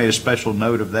program, I made a special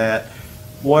note of that.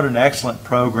 What an excellent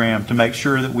program to make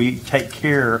sure that we take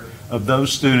care of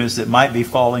those students that might be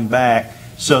falling back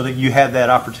so that you have that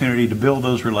opportunity to build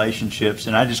those relationships.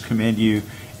 And I just commend you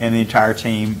and the entire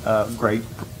team. Great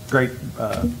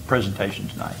presentation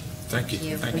tonight. Thank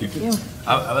you. Thank you.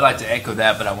 I would like to echo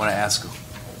that, but I want to ask a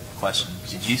question.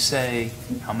 Did you say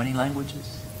how many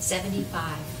languages?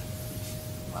 75.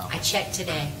 Wow. I checked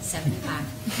today,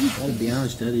 75. Well, to be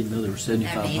honest, I didn't know there were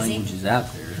 75 Amazing. languages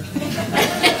out there.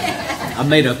 I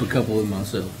made up a couple of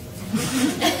myself.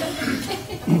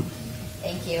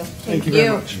 Thank you. Thank you very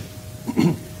much.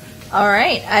 All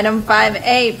right, item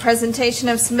 5A, presentation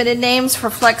of submitted names for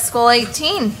Flex School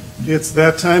 18. It's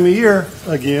that time of year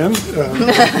again.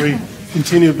 We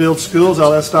continue to build schools.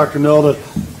 I'll ask Dr. Null to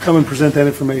come and present that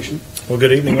information. Well,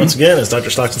 good evening once again. As Dr.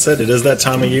 Stockton said, it is that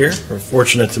time of year. We're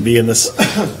fortunate to be in this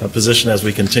position as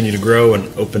we continue to grow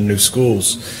and open new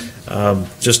schools.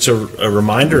 Just a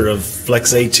reminder of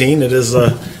Flex 18, it is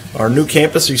our new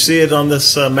campus. You see it on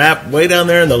this map way down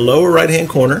there in the lower right-hand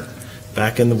corner,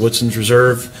 back in the Woodson's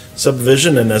Reserve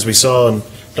subdivision. And as we saw in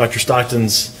Dr.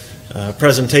 Stockton's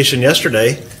presentation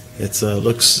yesterday, it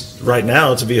looks right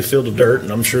now to be a field of dirt,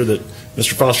 and I'm sure that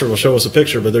Mr. Foster will show us a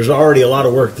picture, but there's already a lot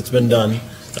of work that's been done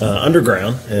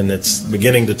underground, and it's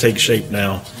beginning to take shape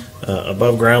now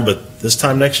above ground. But this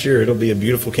time next year, it'll be a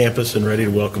beautiful campus and ready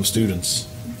to welcome students.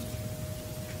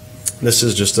 This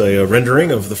is just a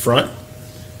rendering of the front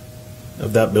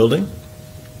of that building.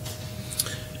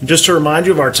 And just to remind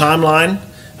you of our timeline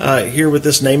here with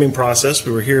this naming process,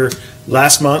 we were here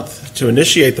last month to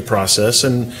initiate the process,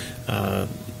 and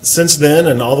since then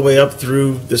and all the way up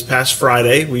through this past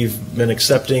Friday, we've been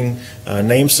accepting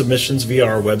name submissions via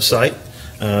our website.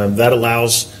 That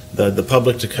allows the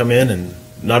public to come in and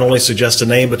not only suggest a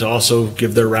name, but to also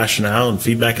give their rationale and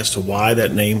feedback as to why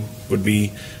that name would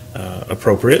be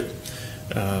appropriate.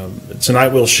 Tonight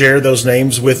we'll share those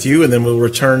names with you, and then we'll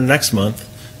return next month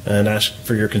and ask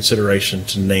for your consideration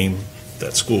to name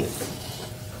that school.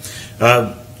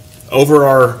 Over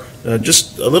our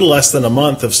just a little less than a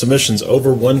month of submissions,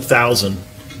 over 1,000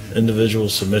 individual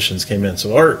submissions came in.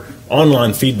 So our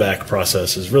online feedback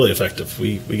process is really effective.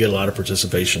 We get a lot of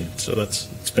participation, so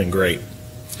it's been great.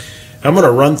 I'm going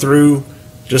to run through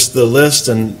just the list,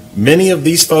 and many of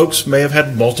these folks may have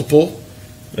had multiple.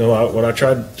 What I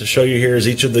tried to show you here is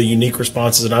each of the unique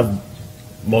responses, and I've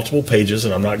multiple pages,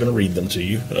 and I'm not going to read them to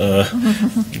you.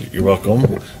 You're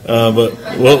welcome.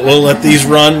 But we'll let these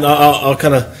run. I'll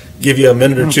kind of give you a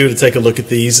minute or two to take a look at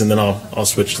these, and then I'll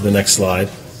switch to the next slide.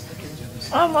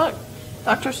 Oh, look,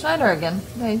 Dr. Snyder again.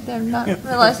 They're not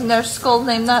realizing their school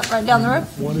name not right down the road.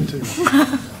 1 and 2.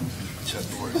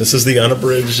 This is the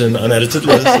unabridged and unedited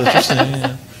list that you're seeing.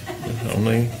 Yeah.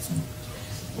 Only.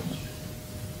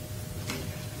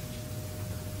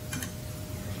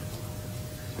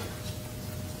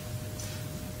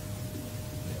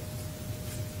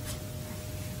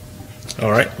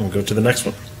 All right, we'll go to the next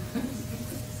one.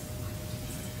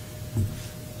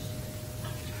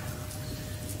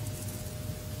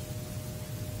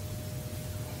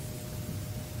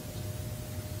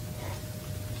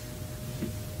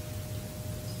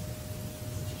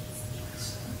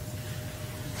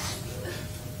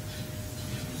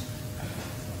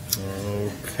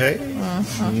 Okay,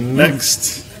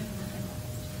 next.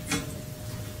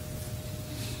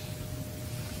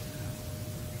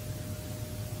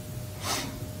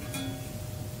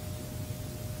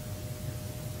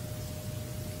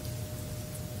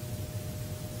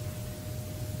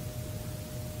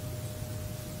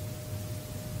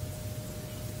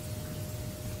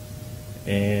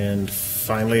 And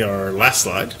finally, our last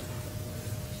slide.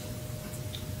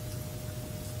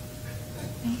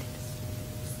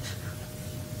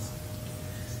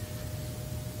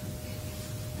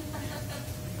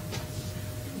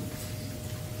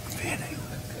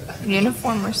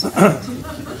 Uniform respect.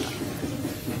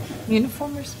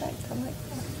 Uniform respect. I like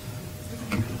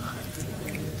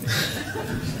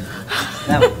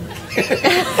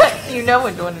that. You know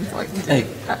we're doing important. Hey.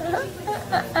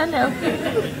 I know.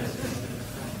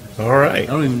 All right. I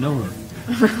don't even know her.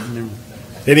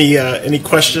 Any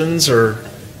questions or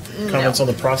comments on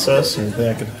the process or anything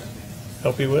I could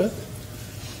help you with?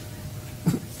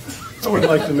 I would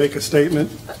like to make a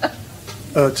statement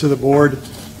to the board.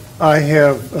 I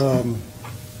have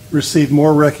received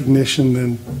more recognition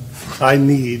than I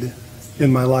need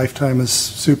in my lifetime as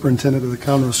superintendent of the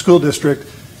Conroe School District,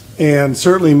 and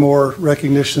certainly more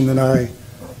recognition than I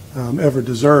ever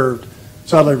deserved.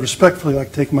 So I'd respectfully like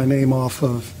to take my name off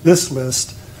of this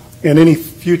list and any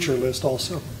future list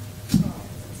also.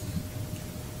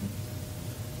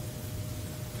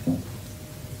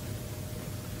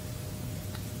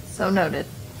 So noted.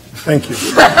 Thank you.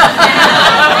 What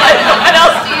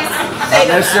else do you say? Not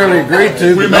necessarily agreed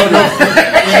to. We make no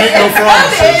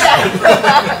promises.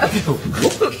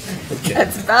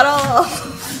 That's about all.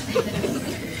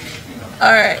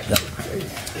 All right.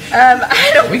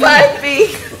 Item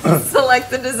 5B, select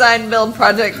the design build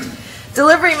project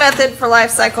delivery method for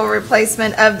life cycle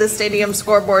replacement of the stadium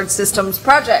scoreboard systems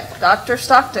project. Dr.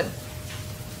 Stockton.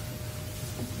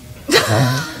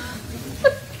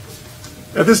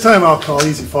 At this time, I'll call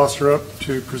Easy Foster up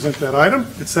to present that item.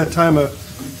 It's that time where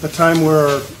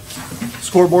our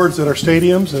scoreboards at our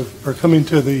stadiums are coming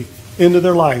to the end of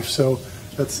their life. So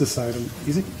that's this item.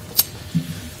 Easy.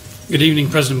 Good evening,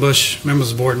 President Bush,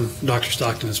 members of the board, and Dr.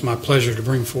 Stockton. It's my pleasure to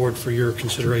bring forward for your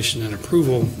consideration and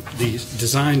approval the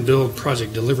design build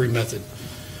project delivery method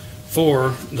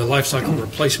for the life cycle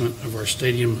replacement of our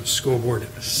stadium scoreboard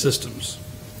systems.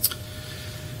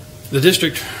 The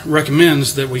district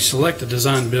recommends that we select the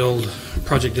design build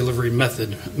project delivery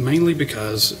method mainly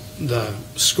because the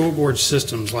scoreboard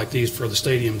systems like these for the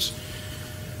stadiums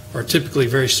are typically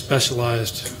very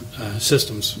specialized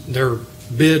systems. They're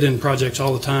bid in projects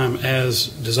all the time as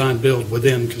design build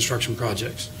within construction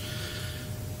projects.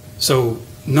 So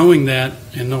knowing that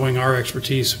and knowing our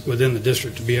expertise within the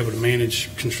district to be able to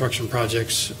manage construction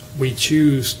projects, we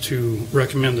choose to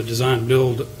recommend the design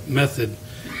build method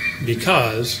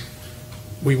because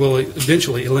we will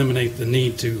eventually eliminate the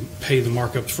need to pay the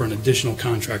markups for an additional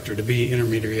contractor to be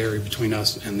intermediary between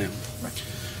us and them.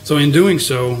 So in doing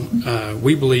so,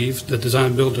 we believe the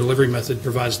design build delivery method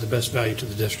provides the best value to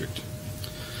the district.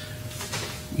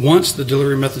 Once the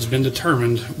delivery method has been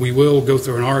determined, we will go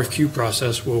through an RFQ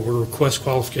process where we'll request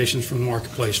qualifications from the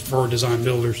marketplace for design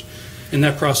builders, and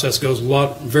that process goes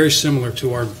very similar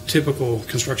to our typical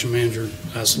construction manager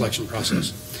selection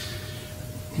process.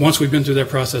 Once we've been through that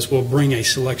process, we'll bring a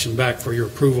selection back for your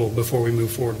approval before we move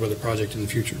forward with a project in the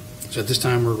future. So at this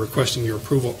time, we're requesting your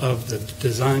approval of the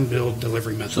design build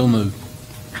delivery method. So moved.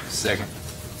 Second.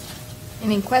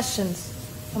 Any questions,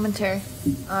 commentary?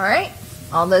 All right,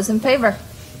 all those in favor?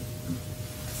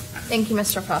 Thank you,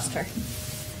 Mr. Foster.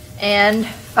 And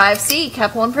 5C,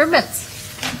 capital improvements.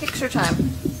 Picture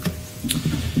time.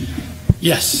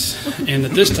 Yes, and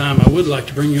at this time, I would like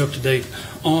to bring you up to date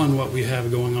on what we have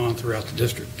going on throughout the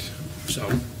district. So,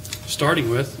 starting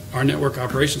with our Network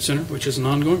Operations Center, which is an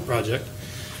ongoing project.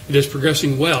 It is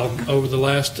progressing well. Over the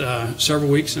last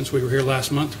several weeks since we were here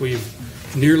last month, we've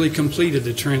nearly completed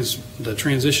the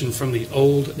transition from the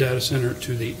old data center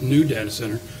to the new data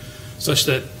center, such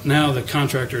that now the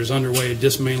contractor is underway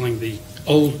dismantling the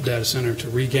old data center to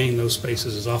regain those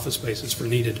spaces as office spaces for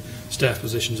needed staff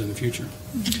positions in the future.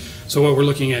 So what we're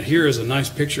looking at here is a nice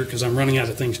picture, because I'm running out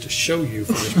of things to show you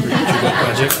for this particular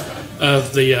project,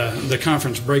 of the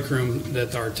conference break room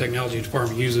that our technology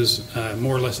department uses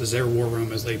more or less as their war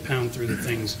room as they pound through the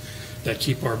things that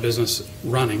keep our business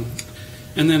running.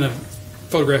 And then a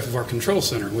photograph of our control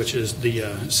center, which is the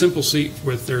simple seat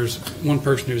with there's one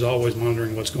person who's always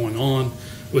monitoring what's going on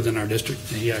within our district.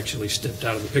 And he actually stepped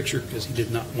out of the picture because he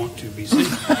did not want to be seen.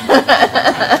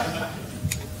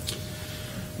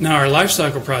 Now, our life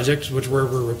cycle project, which where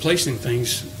we're replacing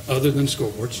things other than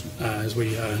scoreboards, as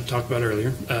we talked about earlier.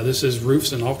 This is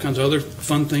roofs and all kinds of other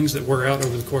fun things that wear out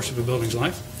over the course of a building's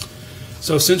life.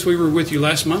 So since we were with you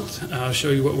last month, I'll show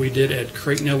you what we did at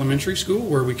Creighton Elementary School,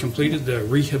 where we completed the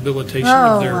rehabilitation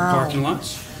of their parking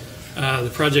lots.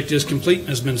 The project is complete and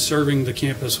has been serving the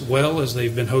campus well as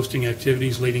they've been hosting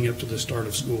activities leading up to the start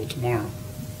of school tomorrow.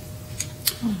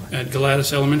 At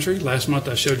Gladys Elementary, last month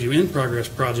I showed you in-progress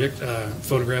project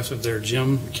photographs of their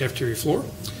gym cafeteria floor.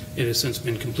 It has since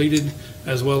been completed,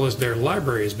 as well as their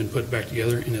library has been put back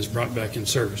together and is brought back in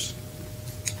service.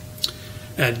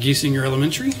 At Giesinger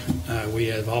Elementary, we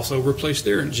have also replaced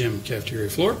their gym cafeteria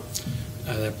floor.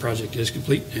 That project is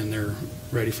complete and they're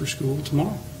ready for school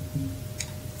tomorrow.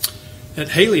 At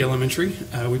Haley Elementary,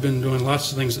 we've been doing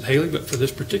lots of things at Haley, but for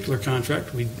this particular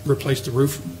contract, we replaced the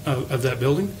roof of that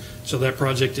building. So that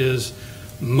project is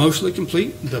mostly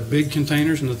complete. The big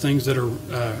containers and the things that are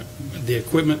the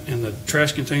equipment and the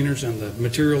trash containers and the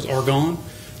materials are gone.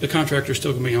 The contractor is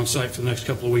still going to be on site for the next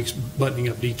couple of weeks, buttoning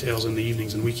up details in the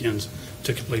evenings and weekends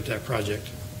to complete that project.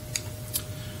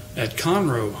 At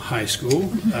Conroe High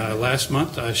School, last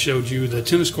month I showed you the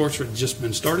tennis courts that had just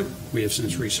been started. We have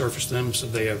since resurfaced them, so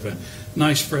they have a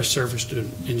nice fresh surface to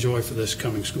enjoy for this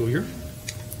coming school year.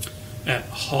 At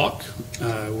Hawk,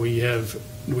 we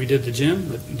did the gym.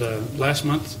 The last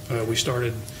month we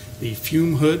started the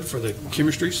fume hood for the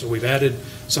chemistry, so we've added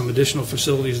some additional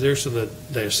facilities there so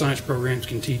that the science programs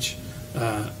can teach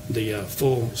the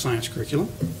full science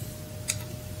curriculum.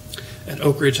 At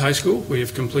Oak Ridge High School, we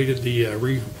have completed the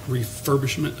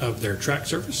refurbishment of their track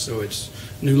surface, so it's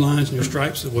new lines, new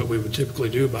stripes, of what we would typically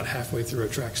do about halfway through a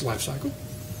track's life cycle.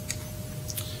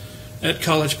 At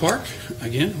College Park,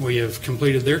 again, we have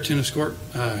completed their tennis court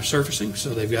surfacing, so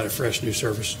they've got a fresh new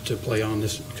surface to play on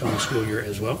this coming school year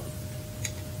as well.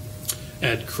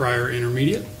 At Crier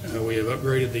Intermediate, we have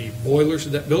upgraded the boilers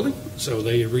of that building, so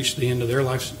they have reached the end of their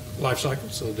life cycle,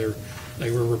 so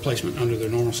they were a replacement under their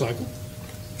normal cycle.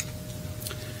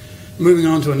 Moving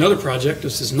on to another project,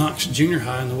 this is Knox Junior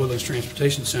High in the Woodlands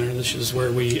Transportation Center. This is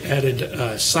where we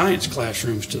added science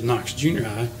classrooms to Knox Junior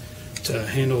High to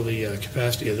handle the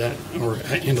capacity of that, or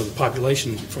handle the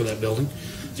population for that building.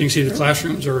 So you can see the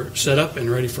classrooms are set up and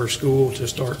ready for school to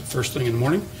start first thing in the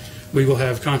morning. We will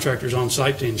have contractors on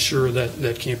site to ensure that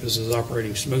that campus is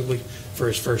operating smoothly for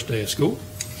its first day of school.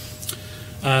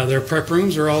 Their prep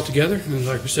rooms are all together, and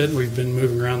like we said, we've been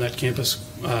moving around that campus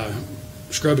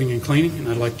scrubbing and cleaning, and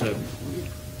I'd like to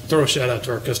throw a shout out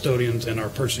to our custodians and our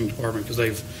purchasing department because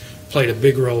they've played a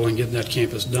big role in getting that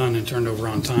campus done and turned over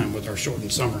on time with our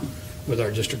shortened summer with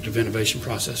our District of Innovation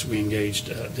process we engaged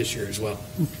this year as well.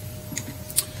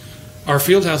 Our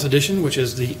Fieldhouse Edition, which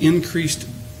is the increased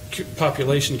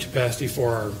population capacity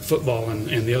for our football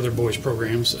and the other boys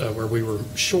programs where we were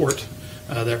short,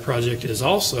 that project is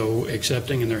also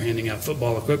accepting, and they're handing out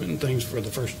football equipment and things for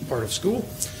the first part of school.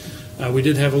 We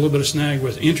did have a little bit of snag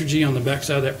with Entergy on the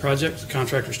backside of that project. The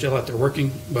contractor's still out there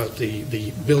working, but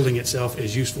the building itself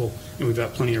is useful, and we've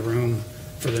got plenty of room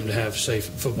for them to have safe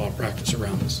football practice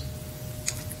around us.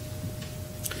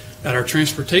 At our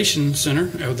transportation center,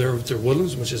 there at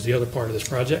Woodlands, which is the other part of this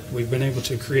project, we've been able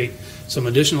to create some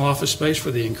additional office space for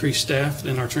the increased staff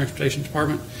in our transportation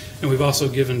department, and we've also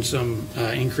given some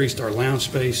increased our lounge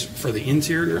space for the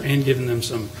interior and given them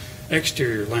some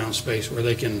exterior lounge space where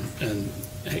they can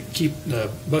keep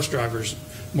the bus drivers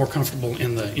more comfortable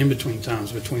in the in-between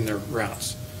times between their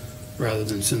routes rather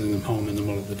than sending them home in the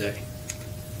middle of the day.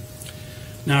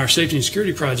 Now, our safety and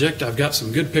security project, I've got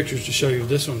some good pictures to show you of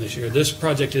this one this year. This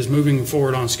project is moving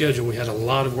forward on schedule. We had a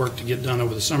lot of work to get done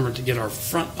over the summer to get our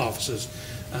front offices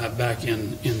back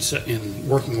in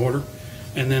working order.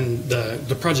 And then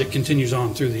the project continues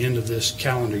on through the end of this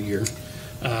calendar year.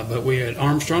 But we at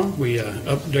Armstrong, we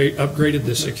upgraded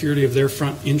the security of their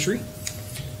front entry.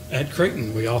 At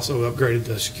Creighton, we also upgraded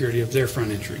the security of their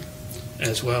front entry,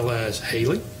 as well as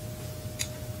Haley,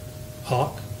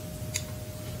 Hawk,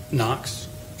 Knox,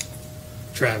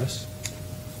 Travis,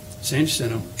 San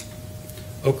Jacinto,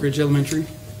 Oak Ridge Elementary,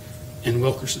 and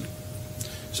Wilkerson.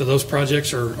 So those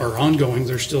projects are ongoing.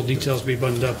 There's still details to be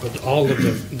buttoned up, but all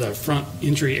of the front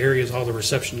entry areas, all the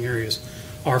reception areas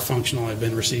are functional. I've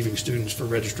been receiving students for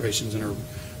registrations and are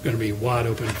going to be wide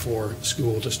open for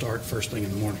school to start first thing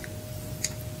in the morning.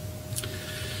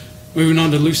 Moving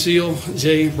on to Lucille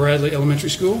J. Bradley Elementary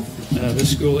School.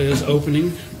 This school is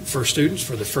opening for students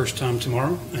for the first time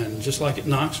tomorrow, and just like at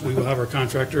Knox, we will have our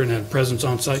contractor and have presence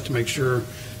on site to make sure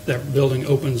that building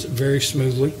opens very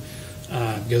smoothly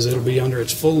because it'll be under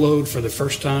its full load for the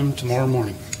first time tomorrow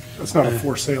morning. That's not a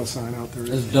for sale sign out there.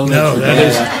 That's donuts for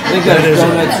dad. They got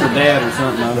donuts for dad or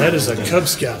something. That is a Cub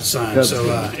Scout sign.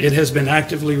 So it has been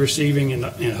actively receiving and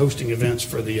hosting events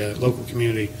for the local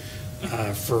community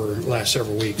for the last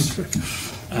several weeks.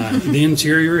 The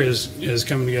interior is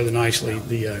coming together nicely.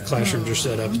 The classrooms are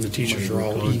set up and the teachers are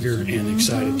all eager and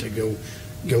excited to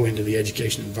go into the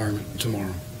education environment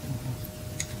tomorrow.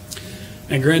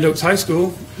 At Grand Oaks High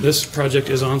School, this project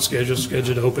is on scheduled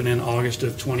to open in August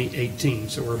of 2018,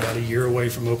 so we're about a year away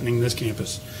from opening this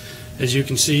campus. As you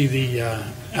can see, the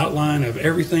outline of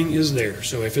everything is there,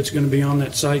 so if it's going to be on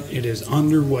that site, it is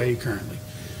underway currently.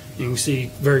 You can see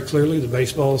very clearly the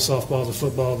baseball, the softball, the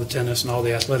football, the tennis, and all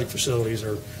the athletic facilities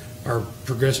are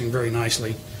progressing very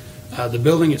nicely. The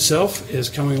building itself is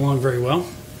coming along very well,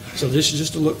 so this is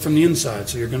just a look from the inside,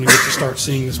 so you're going to get to start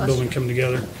seeing this building come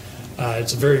together.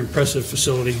 It's a very impressive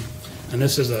facility, and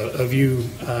this is a view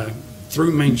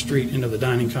through Main Street into the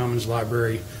Dining Commons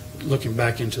Library, looking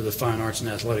back into the fine arts and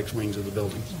athletics wings of the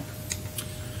building.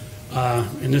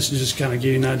 And this is just kind of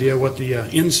give you an idea what the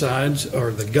insides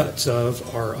or the guts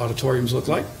of our auditoriums look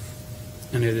like,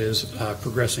 and it is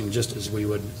progressing just as we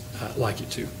would like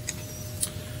it to.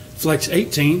 Flex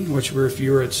 18, which if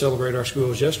you were at Celebrate Our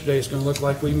Schools yesterday, it's going to look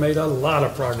like we made a lot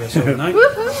of progress overnight.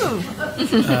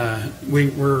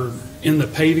 We're in the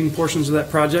paving portions of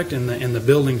that project, and the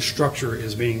building structure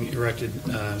is being erected.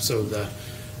 So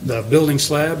the building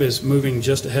slab is moving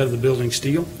just ahead of the building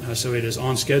steel, so it is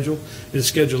on schedule. It is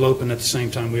scheduled to open at the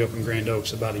same time we open Grand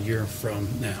Oaks about a year from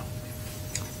now.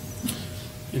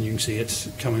 And you can see it's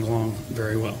coming along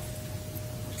very well.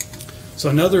 So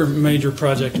another major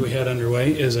project we had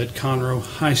underway is at Conroe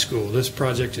High School. This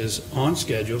project is on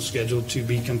schedule, scheduled to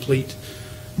be complete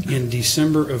in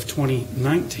December of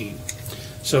 2019.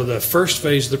 So the first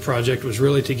phase of the project was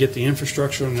really to get the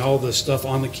infrastructure and all the stuff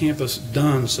on the campus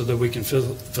done so that we can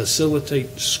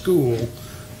facilitate school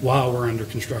while we're under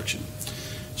construction.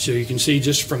 So you can see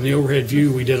just from the overhead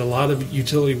view, we did a lot of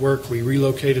utility work. We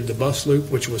relocated the bus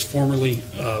loop, which was formerly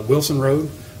Wilson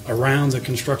Road, around the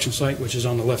construction site, which is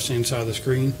on the left-hand side of the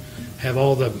screen. Have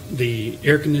all the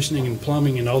air conditioning and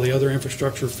plumbing and all the other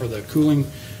infrastructure for the cooling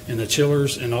and the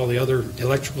chillers and all the other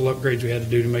electrical upgrades we had to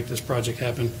do to make this project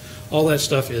happen. All that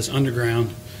stuff is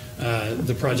underground.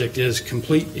 The project is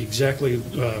complete exactly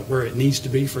where it needs to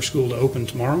be for school to open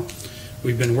tomorrow.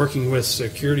 We've been working with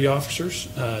security officers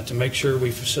to make sure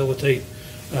we facilitate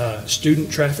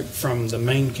student traffic from the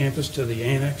main campus to the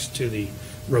annex to the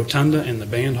rotunda and the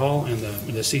band hall and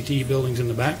the CTE buildings in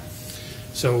the back.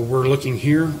 So we're looking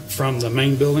here from the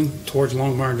main building towards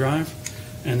Longmire Drive,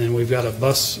 and then we've got a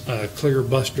clear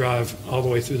bus drive all the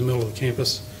way through the middle of the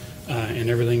campus, and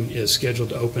everything is scheduled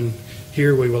to open.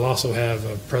 Here we will also have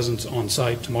a presence on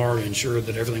site tomorrow to ensure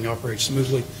that everything operates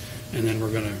smoothly, and then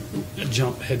we're going to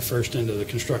jump headfirst into the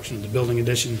construction of the building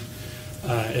addition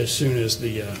as soon as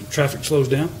the traffic slows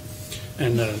down.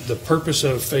 And the purpose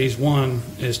of phase one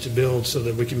is to build so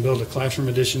that we can build a classroom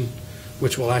addition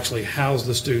which will actually house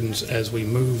the students as we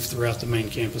move throughout the main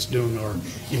campus doing our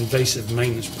invasive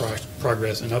maintenance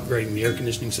progress and upgrading the air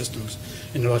conditioning systems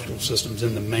and electrical systems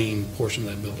in the main portion of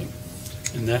that building.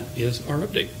 And that is our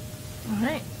update. All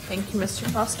right. Thank you, Mr.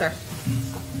 Foster.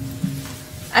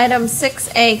 Item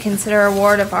 6A, consider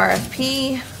award of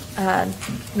RFP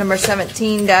number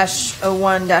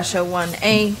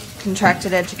 17-01-01A,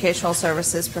 contracted educational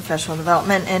services, professional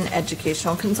development, and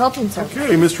educational consulting services.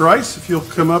 Okay, Mr. Rice, if you'll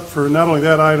come up for not only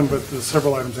that item, but the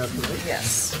several items after that.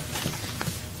 Yes.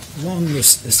 Long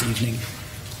list this evening.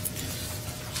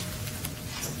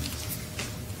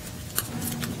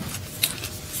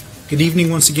 Good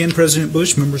evening once again, President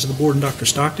Bush, members of the board, and Dr.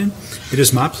 Stockton. It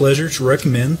is my pleasure to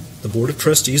recommend the Board of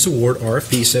Trustees award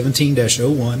RFP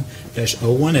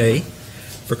 17-01-01A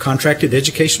for contracted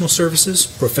educational services,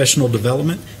 professional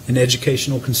development, and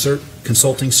educational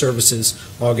consulting services,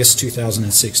 August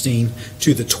 2016,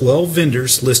 to the 12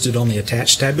 vendors listed on the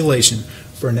attached tabulation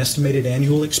for an estimated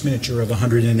annual expenditure of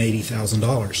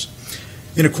 $180,000.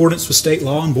 In accordance with state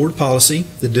law and board policy,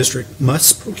 the district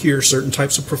must procure certain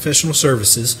types of professional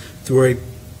services through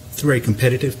a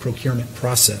competitive procurement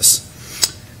process.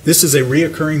 This is a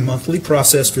reoccurring monthly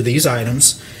process for these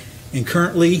items, and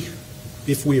currently,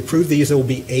 if we approve these, there will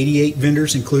be 88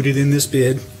 vendors included in this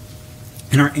bid,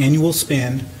 and our annual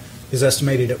spend is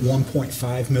estimated at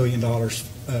 $1.5 million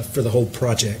for the whole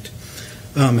project.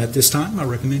 At this time, I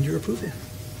recommend your approval.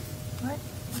 All right.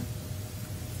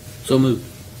 So moved.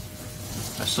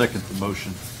 I second the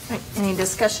motion. All right. Any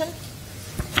discussion?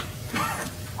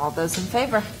 All those in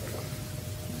favor?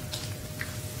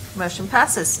 Motion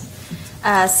passes.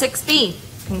 6B,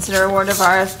 consider award of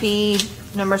RFP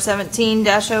number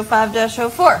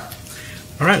 17-05-04.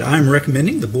 All right, I'm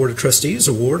recommending the Board of Trustees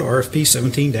award RFP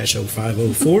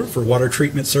 17-0504 for water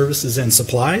treatment services and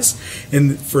supplies,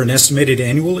 and for an estimated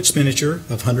annual expenditure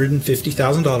of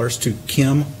 $150,000 to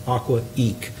Chem Aqua,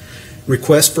 Inc.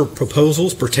 Requests for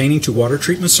proposals pertaining to water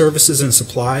treatment services and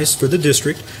supplies for the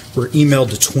district were emailed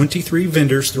to 23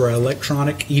 vendors through our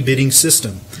electronic e-bidding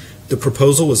system. The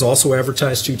proposal was also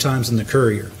advertised 2 times in the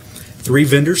Courier. 3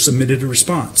 vendors submitted a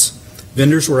response.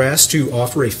 Vendors were asked to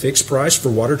offer a fixed price for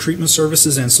water treatment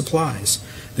services and supplies.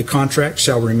 The contract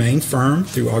shall remain firm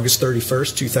through August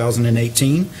 31st,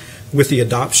 2018, with the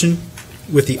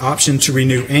option to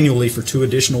renew annually for 2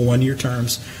 additional 1-year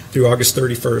terms through August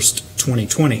 31st,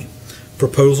 2020.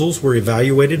 Proposals were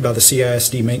evaluated by the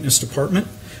CISD Maintenance Department,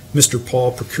 Mr.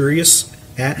 Paul Procurius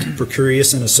at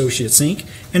Procurius and Associates, Inc.,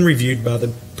 and reviewed by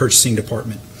the Purchasing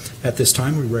Department. At this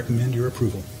time, we recommend your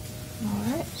approval. All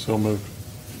right. So moved.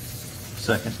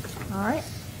 Second. All right.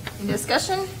 Any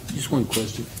discussion? Just one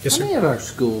question. Yes, sir. How many of our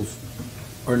schools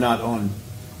are not on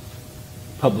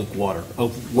public water,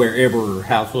 of wherever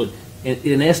household?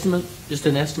 An estimate, just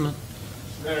an estimate?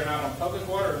 That are not on public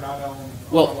water or not on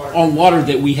Well, water? on water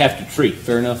that we have to treat,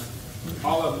 fair enough?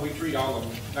 All of them, we treat all of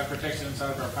them. That protects the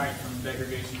inside of our pipe from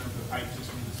degradation of the pipe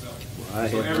system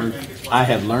itself. I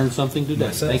have learned something today.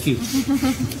 Thank you.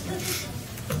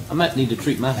 I might need to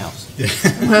treat my house.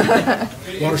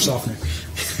 Water softener.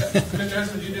 Mr.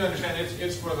 Hudson, you do understand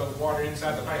it's for the water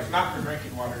inside the pipe, not for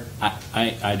drinking water.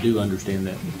 I do understand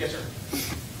that. Yes, sir.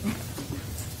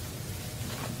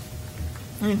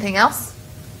 Anything else?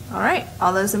 All right,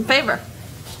 all those in favor?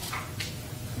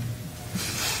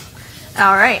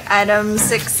 All right, item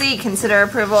 6C, consider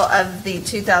approval of the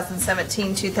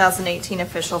 2017-2018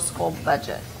 official school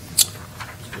budget.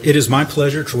 It is my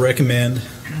pleasure to recommend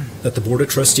that the Board of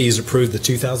Trustees approve the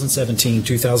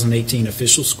 2017-2018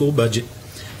 official school budget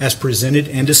as presented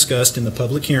and discussed in the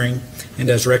public hearing and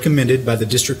as recommended by the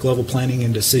District Level Planning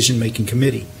and Decision-Making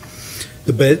Committee.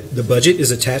 The budget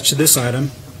is attached to this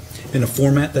item in a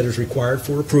format that is required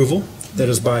for approval, that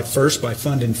is first by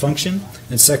fund and function,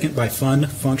 and second by fund,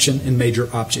 function, and major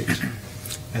object.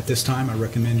 At this time, I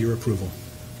recommend your approval.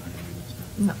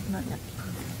 No, not yet.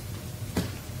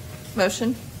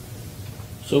 Motion?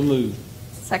 So moved.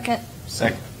 Second?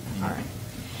 Second. All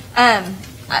right.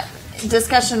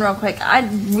 Discussion real quick. I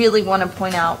really want to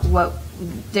point out what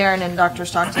Darren and Dr.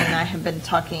 Stockton and I have been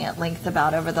talking at length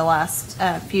about over the last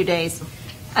few days.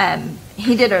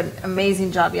 He did an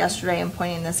amazing job yesterday in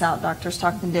pointing this out. Dr.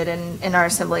 Stockton did in our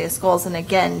Assembly of Schools, and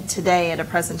again today at a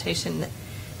presentation.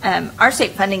 Our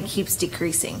state funding keeps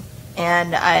decreasing,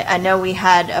 and I know we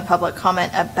had a public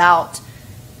comment about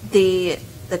the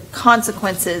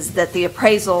consequences that the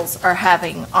appraisals are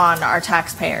having on our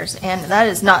taxpayers, and that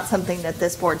is not something that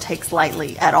this board takes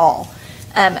lightly at all.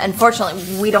 Unfortunately,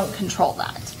 we don't control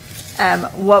that.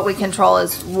 What we control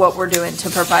is what we're doing to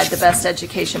provide the best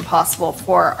education possible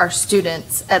for our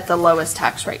students at the lowest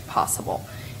tax rate possible.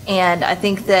 And I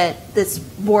think that this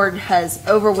board has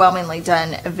overwhelmingly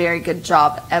done a very good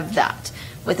job of that,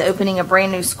 with opening a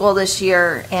brand new school this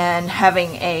year and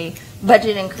having a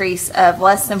budget increase of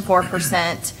less than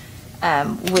 4%,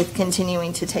 with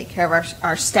continuing to take care of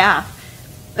our staff.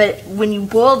 But when you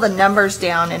boil the numbers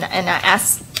down, and I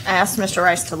asked Mr.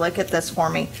 Rice to look at this for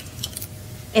me,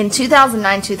 in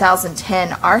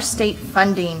 2009-2010, our state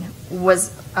funding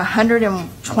was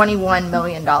 $121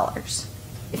 million.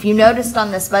 If you noticed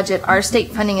on this budget, our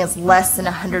state funding is less than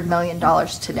 $100 million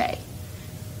today.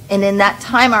 And in that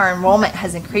time, our enrollment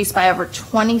has increased by over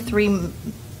 23%,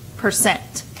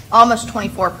 almost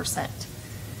 24%.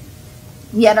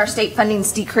 Yet our state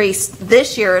funding's decreased.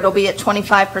 This year, it'll be at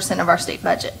 25% of our state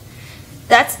budget.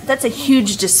 That's a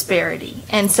huge disparity.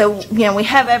 And so, we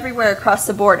have everywhere across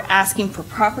the board asking for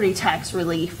property tax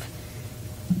relief,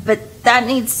 but that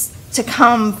needs to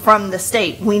come from the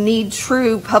state. We need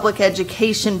true public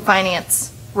education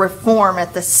finance reform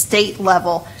at the state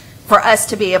level for us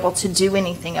to be able to do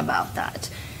anything about that.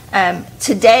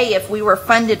 Today, if we were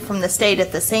funded from the state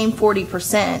at the same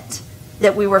 40%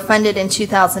 that we were funded in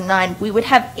 2009, we would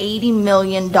have $80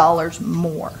 million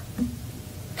more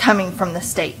coming from the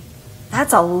state.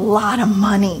 That's a lot of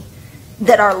money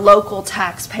that our local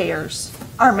taxpayers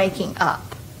are making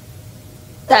up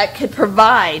that could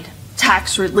provide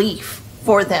tax relief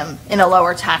for them in a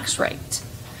lower tax rate.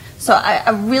 So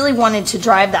I really wanted to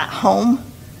drive that home,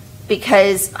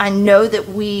 because I know that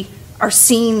we are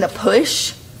seeing the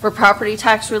push for property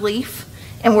tax relief,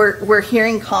 and we're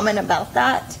hearing comment about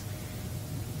that.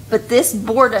 But this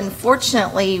board,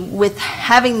 unfortunately, with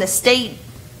having the state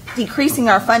decreasing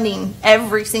our funding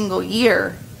every single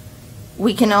year,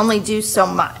 we can only do so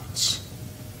much.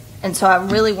 And so I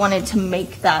really wanted to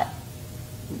make that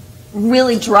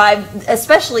really drive,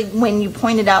 especially when you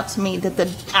pointed out to me that the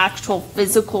actual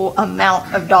physical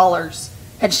amount of dollars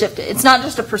had shifted. It's not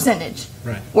just a percentage.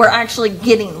 Right. We're actually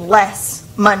getting less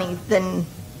money than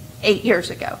 8 years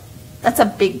ago. That's a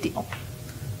big deal.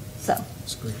 So.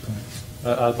 That's a great point.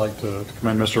 I'd like to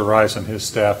commend Mr. Rice and his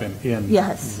staff in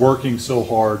Yes. working so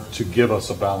hard to give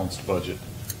us a balanced budget.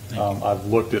 I've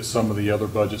looked at some of the other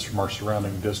budgets from our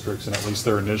surrounding districts, and at least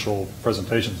their initial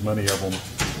presentations, many of them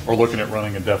are looking at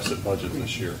running a deficit budget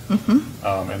this year.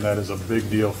 And that is a big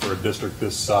deal for a district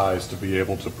this size to be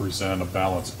able to present a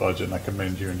balanced budget, and I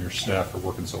commend you and your staff for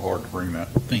working so hard to bring that.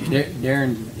 Thank you.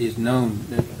 Darren is known,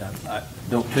 I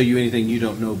don't tell you anything you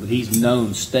don't know, but he's known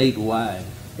statewide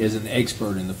as an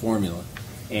expert in the formula.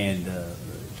 And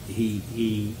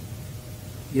he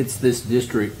gets this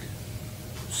district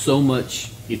so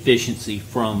much efficiency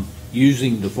from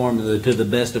using the formula to the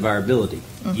best of our ability.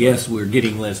 Yes, we're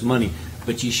getting less money,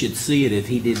 but you should see it if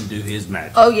he didn't do his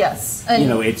magic. Oh, yes.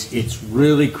 And it's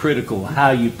really critical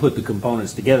how you put the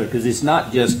components together, because it's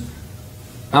not just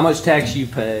how much tax you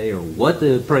pay or what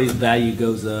the appraised value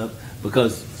goes up,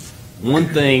 because one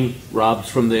thing robs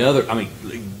from the other. I mean,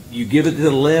 you give it to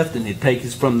the left and it takes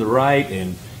it from the right,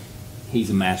 and he's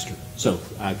a master. So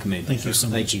I commend you. Thank you so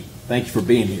much. Thank you. Thank you for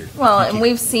being here. Well, and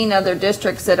we've seen other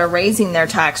districts that are raising their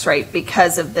tax rate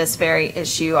because of this very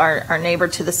issue. Our neighbor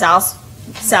to the south,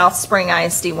 South Spring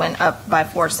ISD, went up by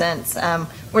 4 cents.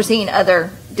 We're seeing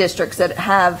other districts that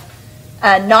have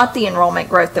not the enrollment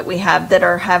growth that we have, that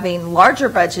are having larger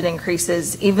budget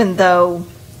increases, even though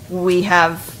we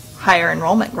have higher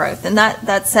enrollment growth. And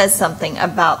that says something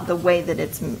about the way that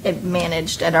it's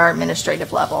managed at our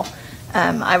administrative level.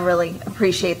 I really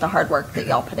appreciate the hard work that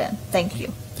y'all put in. Thank you.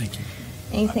 Thank you.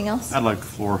 Anything else? I'd like the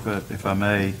floor if I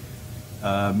may.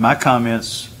 My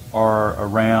comments are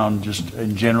around just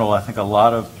in general. I think a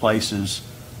lot of places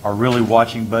are really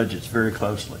watching budgets very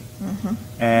closely. Mm-hmm.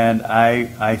 And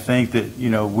I think that,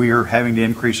 we're having to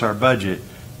increase our budget,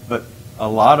 but a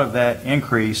lot of that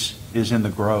increase is in the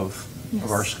growth of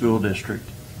our school district.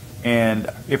 And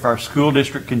if our school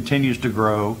district continues to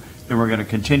grow, then we're going to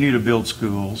continue to build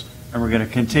schools, and we're going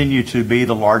to continue to be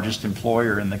the largest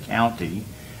employer in the county.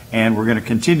 And we're going to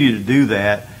continue to do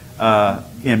that.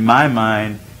 In my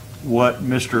mind, what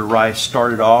Mr. Rice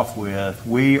started off with,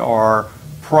 we are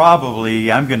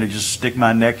probably, I'm going to just stick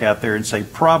my neck out there and say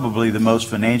probably the most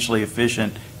financially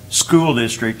efficient school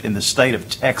district in the state of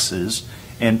Texas,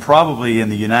 and probably in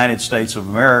the United States of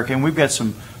America. And we've got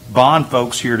some bond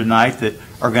folks here tonight that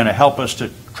are going to help us to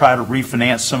try to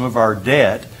refinance some of our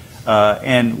debt.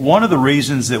 And one of the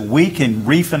reasons that we can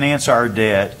refinance our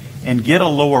debt and get a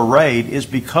lower rate is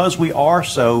because we are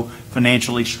so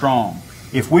financially strong.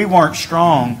 If we weren't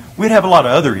strong, we'd have a lot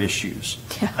of other issues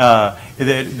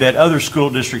that other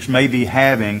school districts may be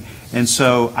having. And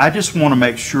so I just want to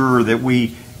make sure that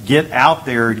we get out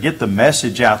there and get the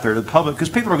message out there to the public, because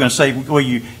people are going to say, well,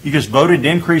 you just voted to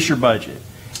increase your budget.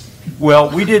 Well,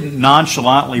 we didn't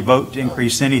nonchalantly vote to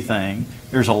increase anything.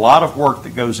 There's a lot of work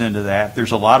that goes into that.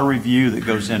 There's a lot of review that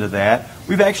goes into that.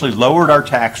 We've actually lowered our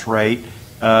tax rate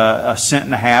 1.5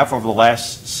 cents over the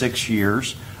last 6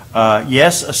 years.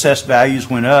 Yes, assessed values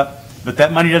went up, but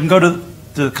that money doesn't go to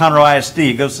the Conroe ISD.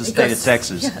 It goes to the state of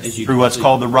Texas through what's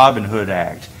called the Robin Hood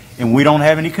Act. And we don't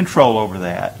have any control over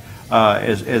that,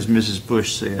 as Mrs.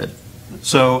 Bush said.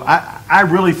 So I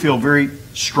really feel very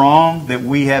strong that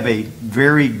we have a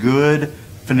very good,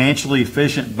 financially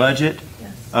efficient budget.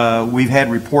 We've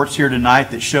had reports here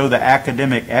tonight that show the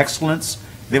academic excellence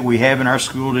that we have in our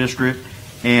school district.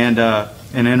 And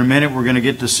in a minute, we're going to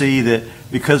get to see that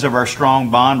because of our strong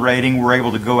bond rating, we're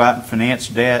able to go out and finance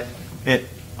debt at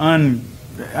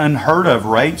unheard of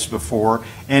rates before.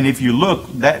 And if you look,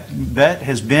 that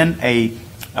has been a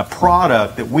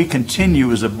product that we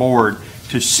continue as a board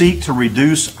to seek to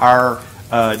reduce our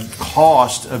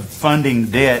cost of funding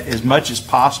debt as much as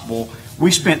possible.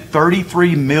 We spent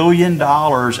 $33 million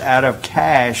out of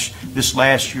cash this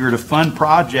last year to fund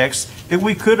projects that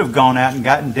we could have gone out and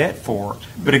gotten debt for.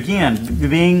 But again,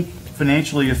 being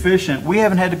financially efficient, we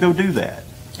haven't had to go do that.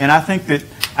 And I think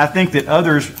that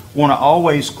others want to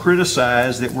always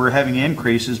criticize that we're having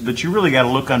increases, but you really got to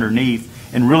look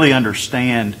underneath and really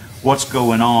understand what's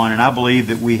going on. And I believe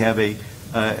that we have a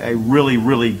really,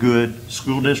 really good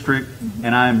school district,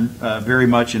 and I'm very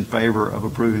much in favor of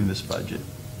approving this budget.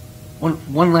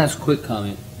 One last quick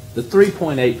comment. The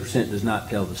 3.8% does not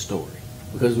tell the story,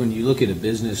 because when you look at a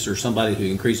business or somebody who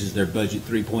increases their budget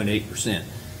 3.8%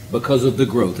 because of the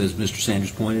growth, as Mr.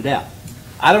 Sanders pointed out,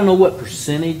 I don't know what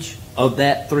percentage of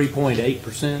that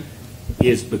 3.8%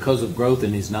 is because of growth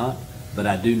and is not, but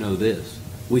I do know this.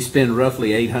 We spend roughly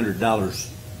 $800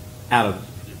 out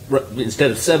of,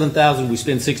 instead of $7,000, we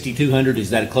spend $6,200.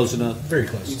 Is that close enough? Very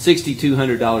close.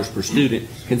 $6,200 per student,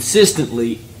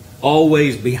 consistently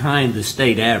always behind the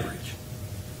state average.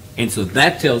 And so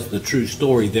that tells the true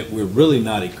story that we're really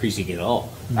not increasing at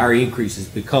all. Our increase is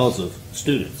because of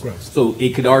students. Right. So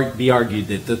it could be argued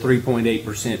that the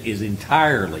 3.8% is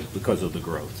entirely because of the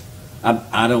growth.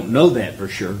 I don't know that for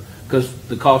sure, because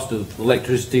the cost of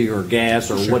electricity or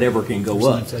gas or whatever can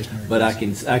go up. But I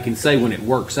can say when it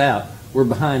works out, we're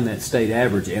behind that state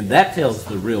average, and that tells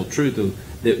the real truth of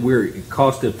that we're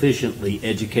cost efficiently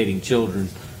educating children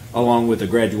along with a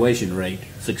graduation rate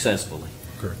successfully.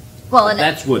 Correct. Well, and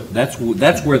that's where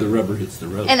the rubber hits the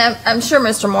road. And I'm sure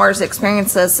Mr. Moore's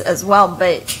experienced this as well,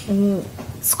 but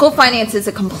school finance is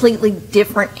a completely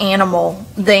different animal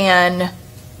than,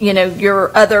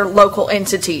 your other local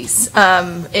entities.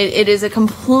 It is a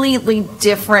completely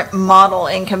different model,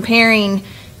 and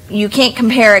you can't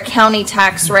compare a county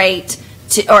tax rate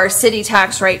or a city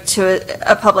tax rate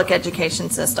to a public education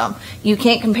system. You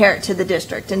can't compare it to the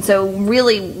district. And so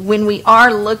really, when we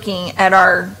are looking at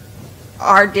our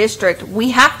our district,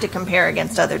 we have to compare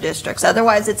against other districts.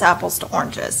 Otherwise, it's apples to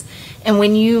oranges. And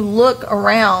when you look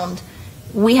around,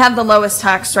 we have the lowest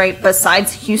tax rate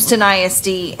besides Houston ISD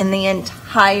in the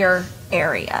entire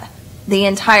area, the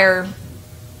entire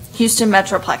Houston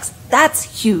Metroplex.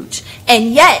 That's huge.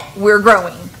 And yet, we're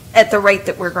growing at the rate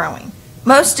that we're growing.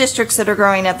 Most districts that are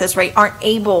growing at this rate aren't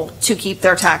able to keep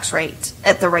their tax rate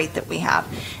at the rate that we have.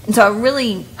 And so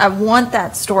I want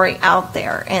that story out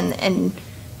there. And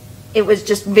it was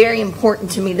just very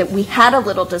important to me that we had a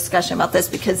little discussion about this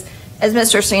because, as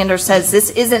Mr. Sanders says,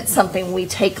 this isn't something we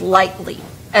take lightly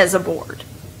as a board.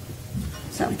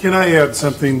 So. Can I add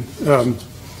something?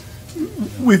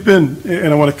 We've been,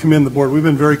 and I want to commend the board, we've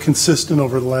been very consistent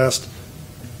over the last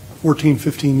 14,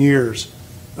 15 years.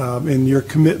 In your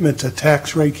commitment to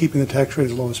tax rate, keeping the tax rate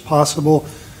as low as possible.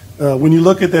 When you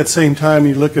look at that same time,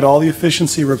 you look at all the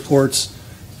efficiency reports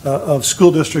of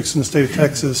school districts in the state of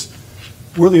Texas,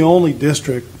 we're the only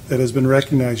district that has been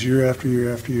recognized year after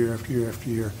year after year after year after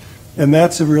year. And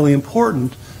that's really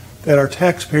important that our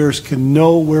taxpayers can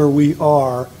know where we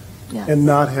are and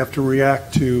not have to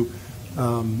react to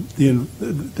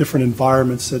the different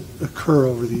environments that occur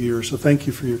over the years. So thank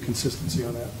you for your consistency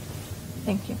on that.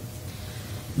 Thank you.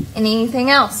 Anything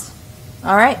else?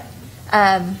 All right.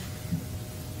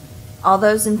 All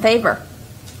those in favor?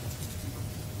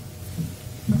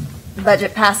 The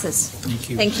budget passes. Thank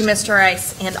you. Thank you, Mr.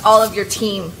 Rice, and all of your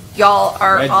team. Y'all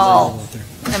are all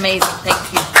amazing.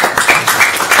 Thank you.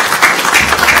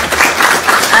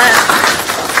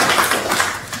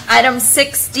 Item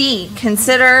 6D,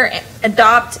 consider,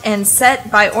 adopt, and set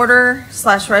by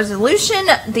order/resolution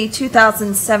the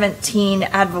 2017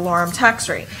 ad valorem tax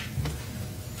rate.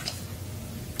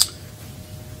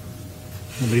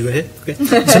 Want me to go ahead? Okay.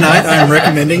 Tonight, I am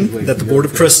recommending that the Board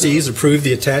of Trustees approve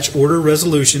the attached order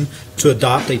resolution to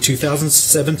adopt a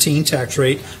 2017 tax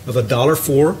rate of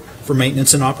 $1.04 for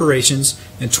maintenance and operations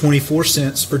and 24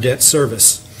 cents for debt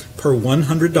service per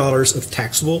 $100 of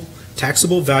taxable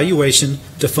valuation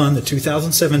to fund the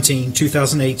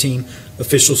 2017-2018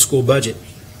 official school budget.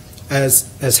 As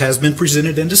has been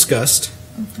presented and discussed,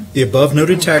 the above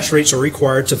noted tax rates are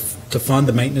required to fund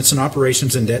the maintenance and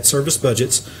operations and debt service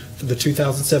budgets for the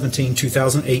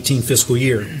 2017-2018 fiscal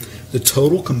year. The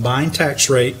total combined tax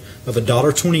rate of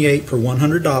 $1.28 per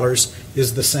 $100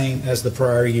 is the same as the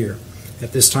prior year.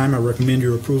 At this time, I recommend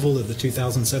your approval of the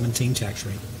 2017 tax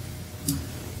rate.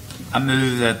 I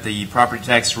move that the property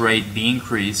tax rate be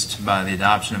increased by the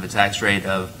adoption of a tax rate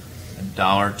of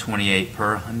 $1.28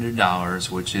 per $100,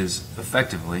 which is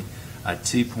effectively a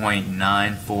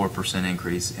 2.94%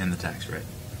 increase in the tax rate.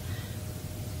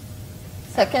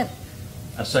 Second?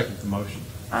 I second the motion.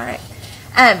 All right.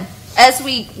 As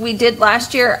we did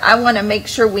last year, I want to make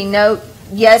sure we note,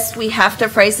 yes, we have to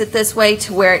phrase it this way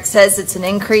to where it says it's an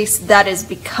increase. That is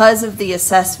because of the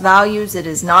assessed values. It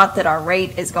is not that our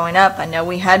rate is going up. I know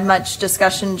we had much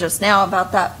discussion just now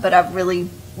about that, but I really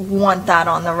want that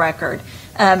on the record.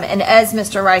 And as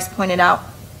Mr. Rice pointed out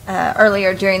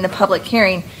earlier during the public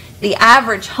hearing, the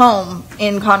average home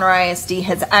in Conroe ISD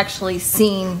has actually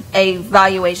seen a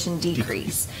valuation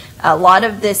decrease. A lot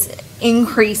of this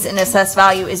increase in assessed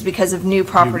value is because of new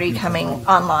property coming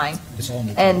online.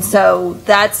 And so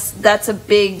that's a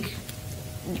big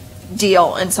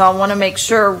deal. And so I want to make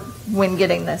sure when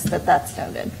getting this that that's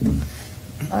noted.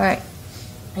 All right.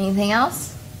 Anything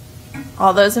else?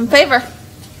 All those in favor?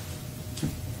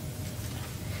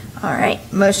 All right.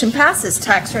 Motion passes.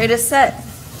 Tax rate is set.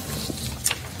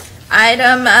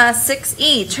 Item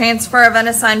 6E, transfer of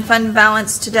unassigned fund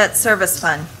balance to debt service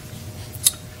fund.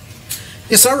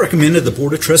 Yes, I recommend that the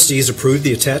Board of Trustees approve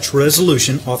the attached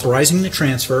resolution authorizing the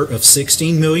transfer of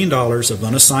 $16 million of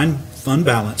unassigned fund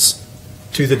balance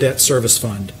to the debt service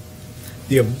fund.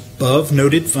 The above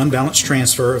noted fund balance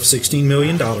transfer of $16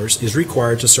 million is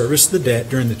required to service the debt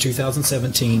during the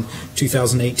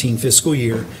 2017-2018 fiscal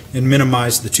year and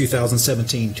minimize the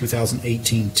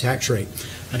 2017-2018 tax rate.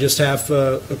 I just have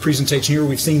a presentation here.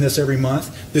 We've seen this every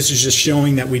month. This is just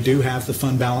showing that we do have the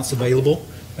fund balance available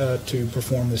to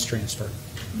perform this transfer.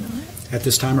 At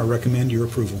this time, I recommend your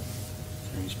approval.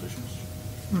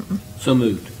 So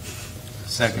moved.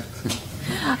 Second.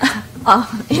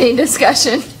 Any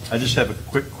discussion? I just have a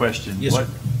quick question. Yes, what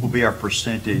sir. will be our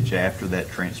percentage after that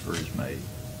transfer is made?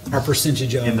 Our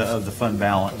percentage of the fund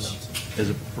balance?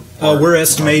 We're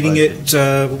estimating it,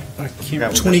 I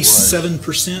can't,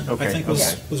 27%, Okay. I think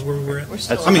was where we're at.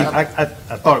 I mean, I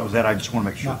thought it was that. I just want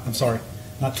to make sure. I'm sorry,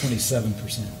 not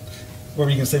 27%. What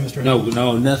were you going to say, Mr.?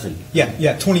 No, nothing.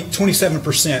 Yeah,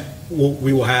 27%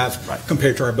 we will have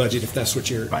compared to our budget, if that's what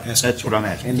you're asking. That's what I'm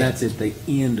asking. And that's at the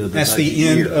end of the That's budget the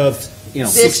end year. of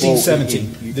 16,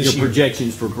 17, this Your year.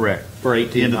 projections for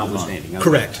 18 notwithstanding.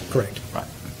 Okay. Correct.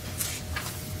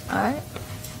 All right.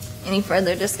 Any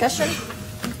further discussion?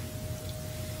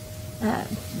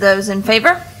 Those in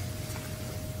favor?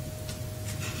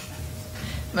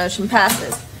 Motion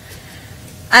passes.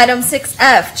 Item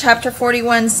 6F, Chapter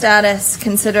 41 status,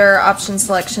 consider option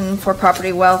selection for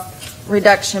property wealth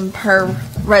reduction per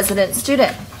resident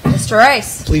student. Mr.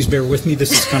 Rice. Please bear with me,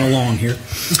 this is kind of long here.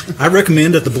 I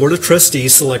recommend that the Board of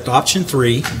Trustees select option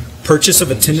 3, purchase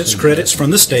of attendance credits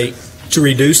from the state to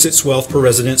reduce its wealth per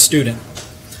resident student.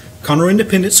 Conroe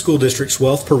Independent School District's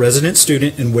wealth per resident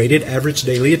student and weighted average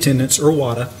daily attendance, or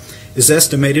WADA, is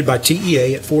estimated by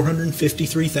TEA at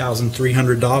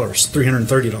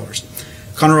 $453,330.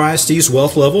 Conroe ISD's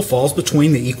wealth level falls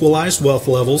between the equalized wealth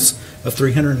levels of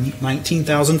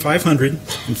 $319,500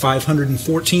 and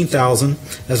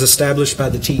 $514,000 as established by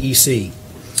the TEC.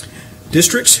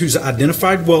 Districts whose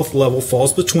identified wealth level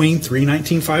falls between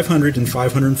 $319,500 and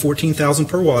 $514,000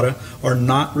 per WADA are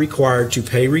not required to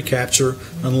pay recapture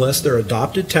unless their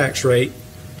adopted tax rate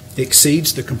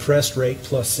exceeds the compressed rate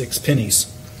plus 6 pennies.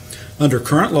 Under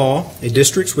current law, a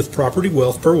district with property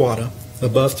wealth per WADA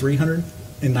above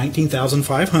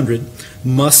 $319,500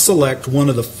 must select one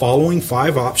of the following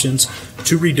 5 options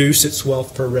to reduce its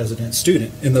wealth per resident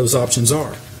student, and those options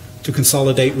are: to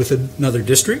consolidate with another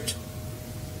district,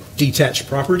 detach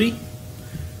property,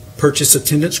 purchase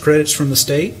attendance credits from the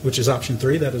state, which is option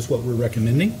 3, that is what we're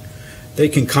recommending. They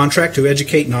can contract to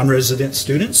educate non-resident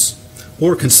students,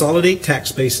 or consolidate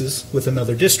tax bases with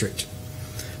another district.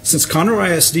 Since Conroe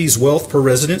ISD's wealth per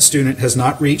resident student has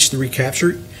not reached the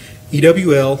recaptured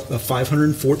EWL of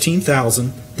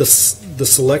 $514,000, the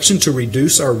selection to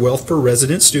reduce our wealth per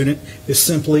resident student is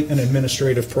simply an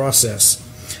administrative process.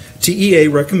 TEA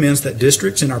recommends that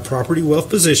districts in our property wealth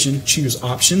position choose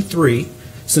option 3,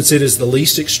 since it is the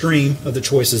least extreme of the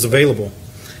choices available.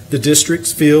 The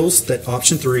district feels that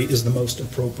option 3 is the most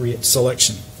appropriate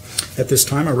selection. At this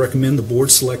time, I recommend the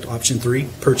board select option 3,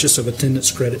 purchase of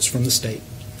attendance credits from the state.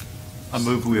 I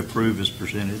move we approve as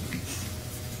presented.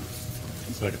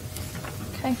 Second.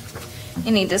 Okay.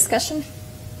 Any discussion?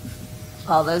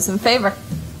 All those in favor?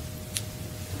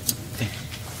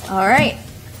 All right.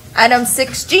 Item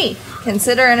 6G,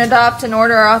 consider and adopt an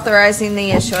order authorizing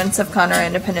the issuance of Conroe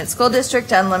Independent School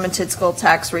District unlimited school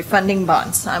tax refunding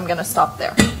bonds. I'm going to stop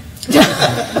there.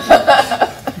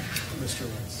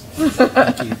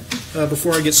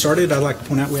 Before I get started, I'd like to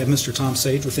point out we have Mr. Tom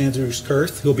Sage with Andrews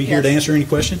Kurth. He'll be here to answer any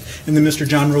question. And then Mr.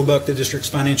 John Roebuck, the district's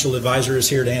financial advisor, is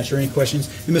here to answer any questions.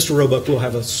 And Mr. Roebuck will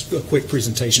have a quick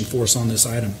presentation for us on this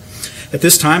item. At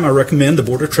this time, I recommend the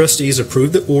Board of Trustees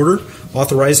approve the order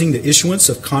authorizing the issuance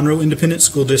of Conroe Independent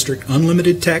School District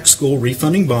unlimited tax school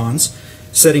refunding bonds,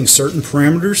 setting certain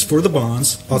parameters for the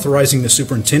bonds, authorizing the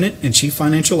superintendent and chief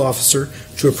financial officer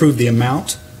to approve the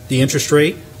amount, the interest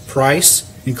rate, price,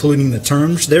 including the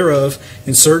terms thereof,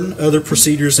 and certain other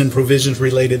procedures and provisions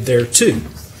related thereto.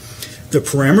 The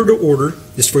parameter order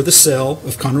is for the sale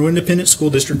of Conroe Independent School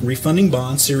District Refunding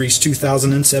Bond Series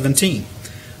 2017.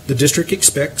 The district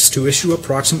expects to issue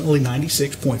approximately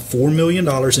 $96.4 million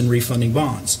in refunding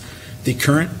bonds. The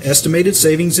current estimated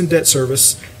savings in debt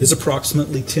service is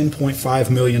approximately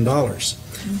 $10.5 million.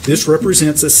 This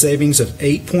represents a savings of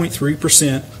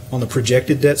 8.3% on the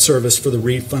projected debt service for the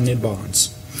refunded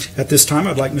bonds. At this time,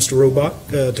 I'd like Mr. Roebuck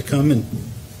to come and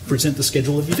present the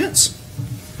schedule of events.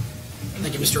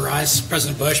 Thank you, Mr. Rice,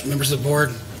 President Bush, members of the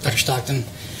board, Dr. Stockton.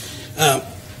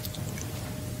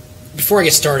 Before I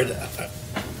get started,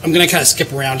 I'm going to kind of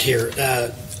skip around here.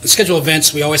 The schedule of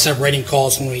events, we always have rating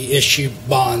calls when we issue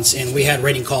bonds, and we had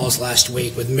rating calls last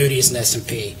week with Moody's and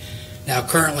S&P. Now,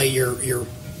 currently, your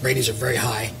ratings are very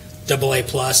high, AA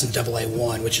plus and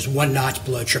AA1, which is one notch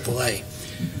below AAA.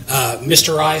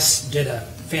 Mr. Rice did a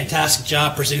fantastic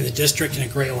job presenting the district in a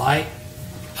great light.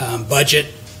 Budget,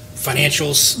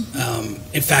 financials.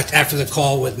 In fact, after the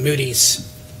call with Moody's,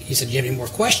 he said, "Do you have any more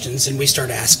questions?" And we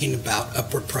started asking about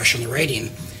upward pressure on the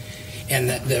rating. And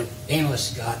the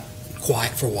analyst got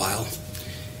quiet for a while.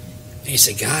 And he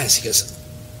said, "Guys," he goes,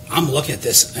 "I'm looking at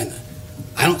this, and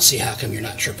I don't see how come you're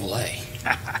not AAA."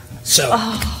 So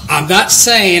I'm not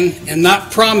saying and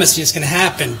not promising it's going to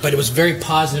happen, but it was very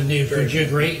positive news. Would you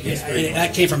agree?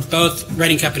 That came from both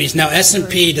rating companies. Now,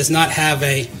 S&P does not have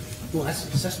a no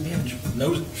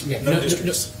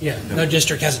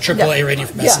district has a AAA rating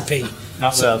from S&P.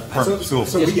 Not without permanent school.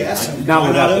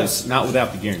 Not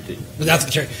without the guarantee. Without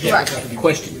the guarantee.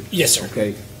 Question. Yes, sir.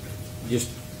 Okay. Just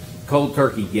cold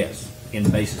turkey, yes. in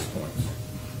basis points?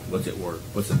 What's it worth?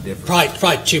 What's the difference?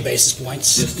 Probably 2 basis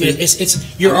points. Just two?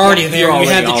 It's you're already there. You're You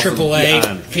had the already awesome. AAA, Yeah, I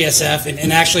understand. PSF,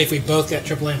 and actually, if we both got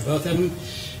AAA in both of them,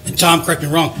 and Tom, correct me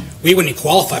wrong, we wouldn't even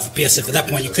qualify for PSF at that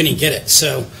point. You couldn't even get it.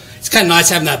 So it's kind of nice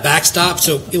having that backstop.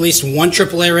 So at least one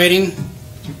AAA rating.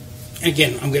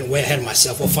 Again, I'm getting way ahead of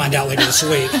myself. We'll find out later this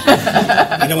week.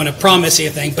 I don't want to promise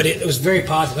anything, but it was very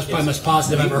positive. That's probably the most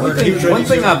positive I've ever heard. One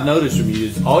thing I've noticed from you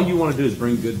is all you want to do is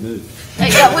bring good news.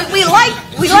 Yeah, we like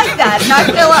that, not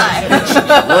gonna lie.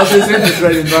 Love this interest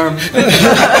rate environment. I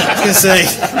was going to say,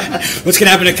 what's going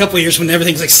to happen in a couple of years when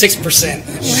everything's like 6%?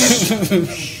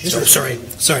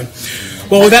 Sorry.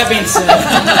 Well, with that being said,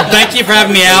 thank you for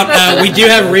having me out. We do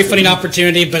have a refunding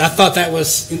opportunity, but I thought that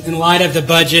was, in light of the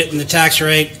budget and the tax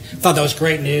rate, I thought that was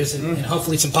great news, and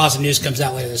hopefully some positive news comes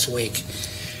out later this week.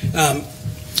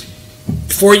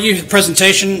 Before you,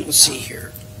 presentation, let's see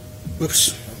here.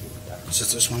 Whoops. Is it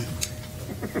this one?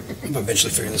 I'll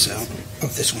eventually figure this out. Oh,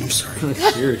 this one, I'm sorry.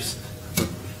 Cheers.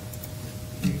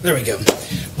 There we go.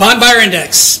 Bond buyer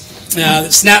index. The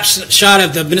snapshot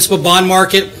of the municipal bond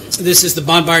market. This is the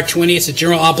bond buyer 20. It's a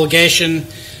general obligation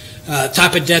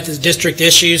type of debt that the district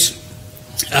issues.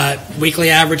 Weekly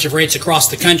average of rates across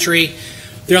the country.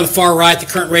 There on the far right, the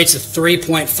current rate's of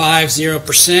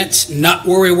 3.50%. Not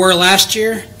where we were last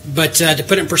year, but to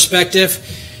put it in perspective,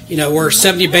 we're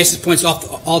 70 basis points off the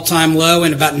all-time low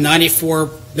and about 94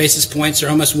 basis points, or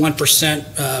almost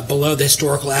 1% below the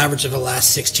historical average of the last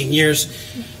 16 years.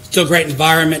 Still a great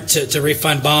environment to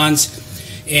refund bonds.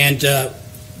 And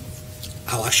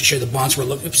I'll actually show the bonds we're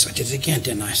looking. Oops, I did it again,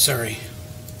 didn't I? Sorry.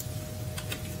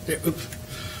 There,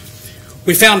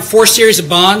 we found 4 series of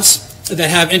bonds that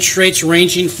have interest rates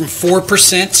ranging from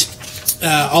 4%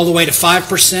 all the way to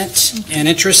 5%, and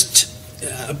interest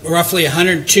roughly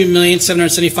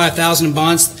 $102,775,000 in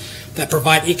bonds that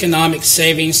provide economic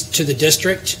savings to the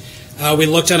district. We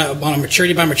looked on a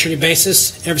maturity by maturity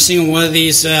basis. Every single one of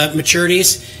these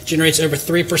maturities generates over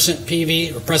 3%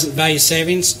 PV, or present value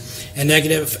savings, and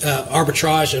negative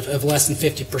arbitrage of less than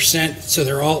 50%. So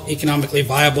they're all economically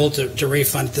viable to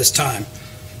refund at this time.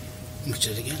 I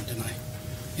did it again, didn't I?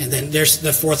 And then there's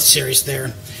the 4th series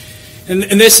there. And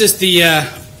this is the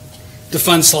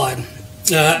fund slide.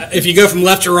 If you go from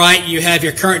left to right, you have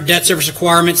your current debt service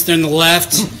requirements. Then on the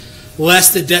left, less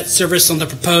the debt service on the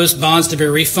proposed bonds to be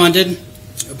refunded,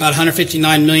 about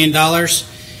 $159 million.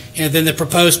 And then the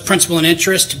proposed principal and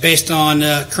interest based on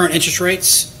current interest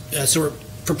rates. So we're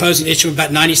proposing to issue about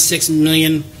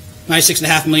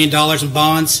 $96.5 million in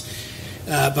bonds,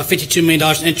 about $52 million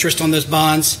in interest on those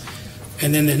bonds.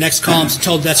 And then the next column is the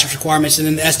total debt service requirements, and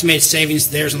then the estimated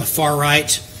savings there's on the far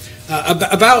right.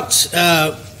 About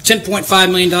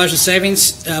 $10.5 million in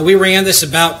savings. We ran this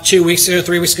about 3 weeks ago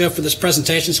for this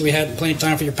presentation, so we had plenty of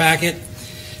time for your packet.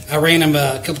 I ran them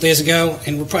a couple days ago,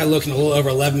 and we're probably looking at a little over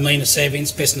 $11 million in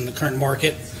savings based on the current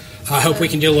market. I hope we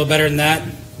can do a little better than that.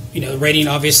 The rating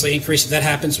obviously increase, if that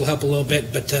happens, will help a little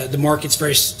bit, but the market's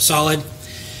very solid.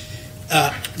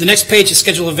 The next page is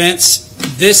scheduled events.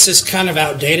 This is kind of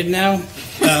outdated now.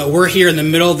 We're here in the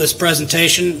middle of this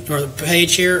presentation, or the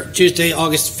page here, Tuesday,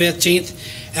 August 15th,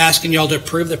 asking y'all to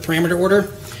approve the parameter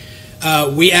order.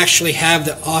 We actually have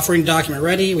the offering document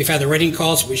ready. We've had the rating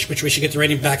calls, which we should get the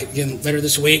rating back again later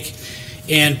this week.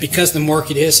 And because the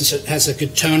market has a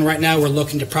good tone right now, we're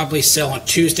looking to probably sell on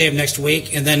Tuesday of next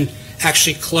week, and then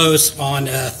actually close on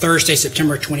Thursday,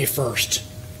 September 21st.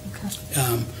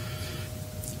 Okay.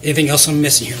 Anything else I'm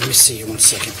missing here? Let me see. 1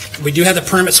 second. We do have the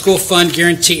permanent school fund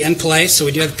guarantee in place, so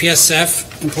we do have the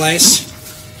PSF in place.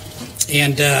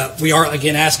 And we are,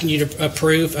 again, asking you to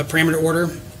approve a parameter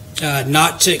order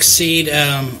not to exceed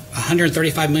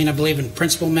 $135 million, I believe, in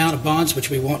principal amount of bonds, which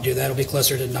we won't do that. It'll be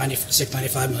closer to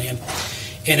 $95 million.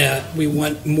 And we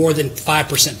want more than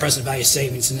 5% present value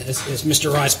savings. And as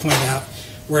Mr. Rice pointed out,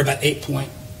 we're about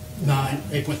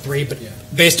 8.3, but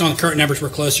based on current numbers, we're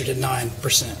closer to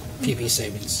 9% PV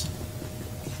savings.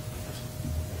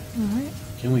 All right.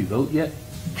 Can we vote yet?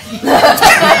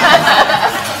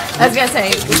 I was going to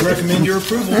say. We recommend your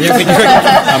approval.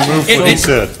 I move what he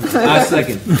said. I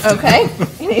second. Okay.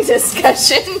 Any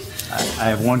discussion? I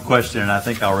have one question, and I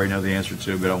think I already know the answer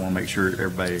to it, but I want to make sure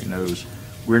everybody knows.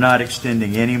 We're not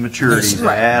extending any maturities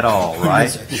at all,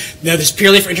 right? No, this is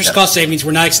purely for interest cost savings.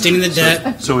 We're not extending the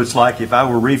debt. So it's like if I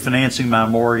were refinancing my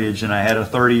mortgage and I had a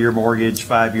 30-year mortgage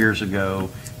 5 years ago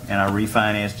and I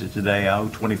refinanced it today, I owe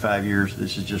 25 years.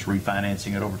 This is just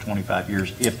refinancing it over 25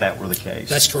 years, if that were the case.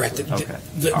 That's correct. Okay.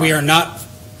 We are not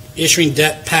issuing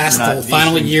debt past the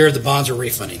final year of the bonds we're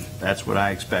refunding. That's what I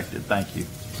expected. Thank you.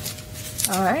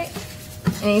 All right.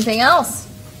 Anything else?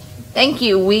 Thank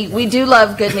you. We do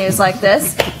love good news like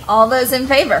this. All those in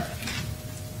favor?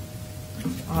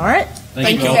 All right.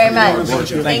 Thank you all. very much.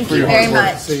 Thank you very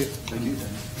much. See you. Thank you.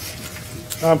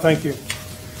 Tom, thank you.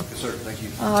 Yes, sir. Thank you.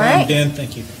 All right. Dan,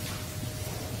 thank you.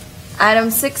 Item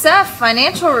 6F,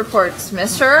 financial reports.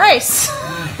 Mr. Rice.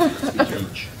 I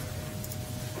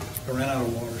ran out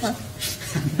of water.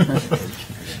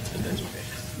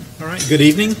 All right, good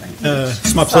evening.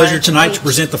 It's my pleasure tonight to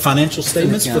present the financial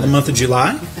statements for the month of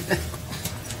July.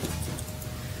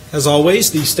 As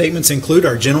always, these statements include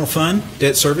our general fund,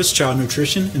 debt service, child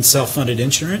nutrition, and self-funded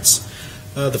insurance.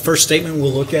 The first statement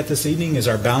we'll look at this evening is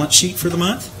our balance sheet for the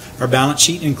month. Our balance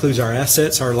sheet includes our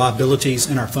assets, our liabilities,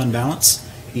 and our fund balance.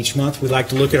 Each month, we like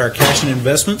to look at our cash and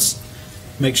investments,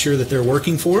 make sure that they're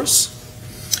working for us.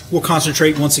 We'll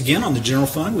concentrate once again on the general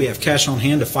fund. We have cash on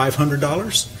hand of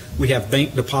 $500. We have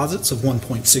bank deposits of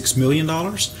 $1.6 million.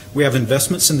 We have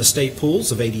investments in the state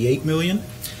pools of $88 million.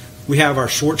 We have our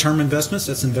short-term investments,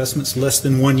 that's investments less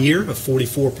than 1 year, of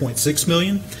 $44.6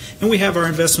 million. And we have our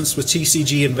investments with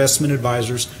TCG Investment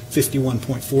Advisors,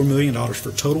 $51.4 million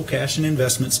for total cash and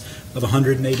investments of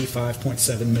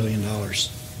 $185.7 million.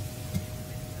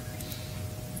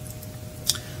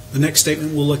 The next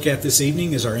statement we'll look at this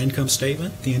evening is our income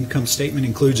statement. The income statement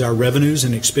includes our revenues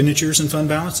and expenditures and fund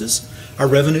balances. Our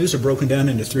revenues are broken down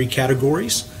into 3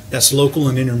 categories. That's local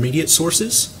and intermediate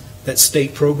sources, that's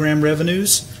state program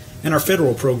revenues, and our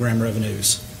federal program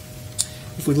revenues.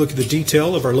 If we look at the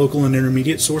detail of our local and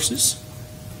intermediate sources,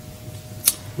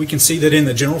 we can see that in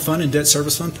the general fund and debt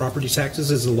service fund, property taxes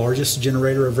is the largest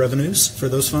generator of revenues for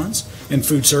those funds. In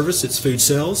food service, it's food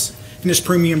sales, and it's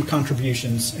premium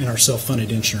contributions and our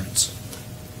self-funded insurance.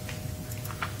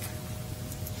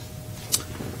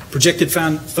 Projected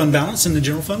fund balance in the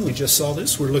general fund, we just saw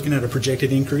this. We're looking at a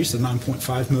projected increase of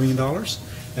 $9.5 million.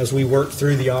 As we work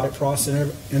through the audit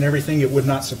process and everything, it would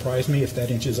not surprise me if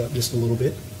that inches up just a little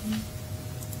bit.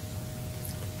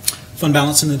 Fund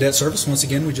balance in the debt service, once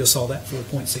again, we just saw that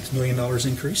 $4.6 million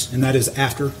increase, and that is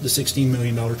after the $16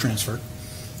 million transfer.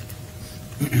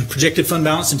 Projected fund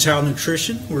balance in child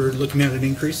nutrition, we're looking at an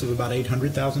increase of about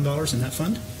 $800,000 in that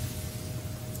fund.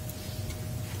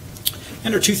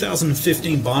 And our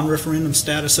 2015 bond referendum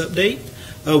status update.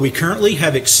 We currently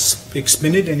have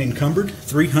expended and encumbered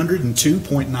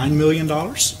 $302.9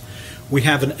 million. We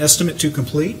have an estimate to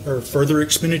complete or further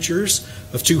expenditures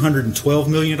of $212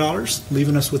 million,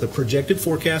 leaving us with a projected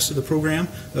forecast of the program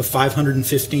of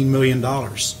 $515 million,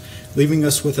 leaving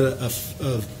us with a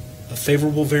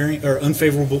favorable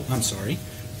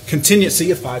contingency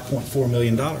of $5.4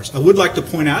 million. I would like to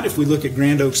point out, if we look at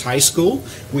Grand Oaks High School,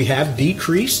 we have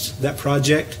decreased that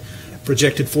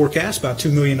projected forecast by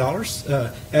 $2 million.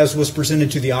 As was presented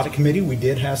to the audit committee, we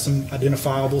did have some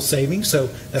identifiable savings, so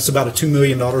that's about a $2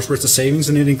 million worth of savings,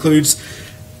 and it includes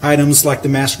items like the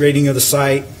mass grading of the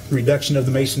site, reduction of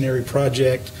the masonry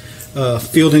project,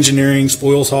 field engineering,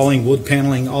 spoils hauling, wood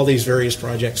paneling, all these various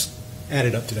projects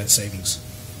added up to that savings.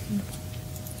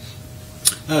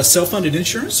 Self-funded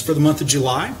insurance for the month of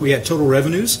July, we had total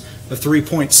revenues of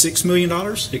 $3.6 million,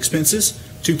 expenses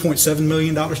 $2.7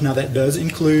 million. Now that does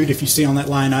include, if you see on that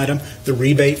line item, the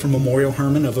rebate from Memorial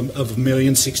Hermann of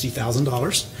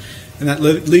 $1,060,000. And that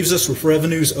leaves us with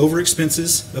revenues over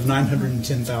expenses of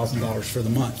 $910,000 for the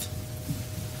month.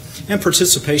 And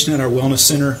participation at our wellness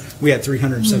center, we had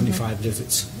 375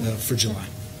 visits for July.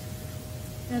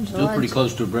 Still pretty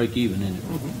close to a break even, isn't it?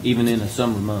 Even in a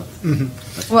summer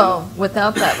month. Well,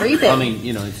 without that rebate. I mean,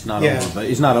 it's not over, but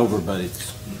it's not over, but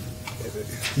it's.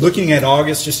 Looking at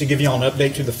August, just to give you all an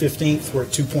update to the 15th, we're at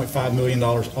 $2.5 million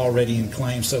already in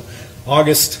claims. So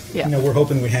August, we're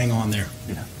hoping we hang on there.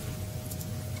 Yeah.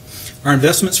 Our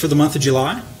investments for the month of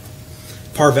July,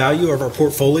 par value of our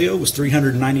portfolio was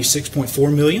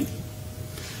 $396.4 million.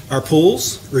 Our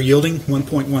pools were yielding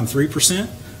 1.13%.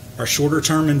 Our shorter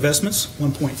term investments,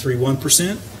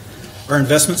 1.31%. Our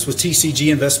investments with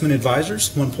TCG Investment Advisors,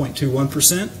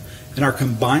 1.21%. And our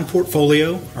combined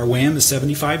portfolio, our WAM is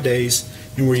 75 days,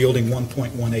 and we're yielding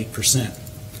 1.18%.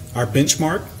 Our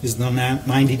benchmark is the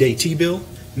 90-day T-bill,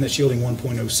 and that's yielding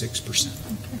 1.06%.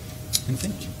 Okay. And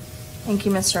thank you. Thank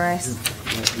you, Mr. Rice.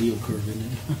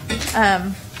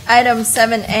 Item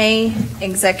 7A,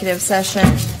 executive session.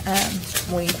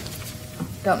 We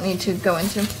don't need to go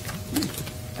into.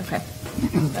 Okay.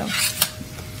 So,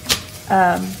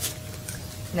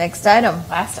 next item.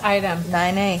 Last item.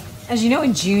 9A. As you know,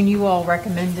 in June, you all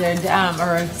recommended,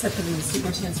 or accepted the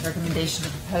superintendent's recommendation to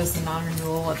propose the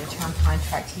non-renewal of the term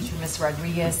contract teacher, Ms.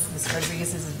 Rodriguez. Ms.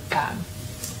 Rodriguez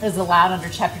is allowed under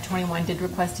Chapter 21, did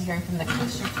request a hearing from the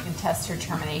commissioner to contest her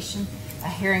termination. A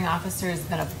hearing officer has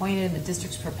been appointed, and the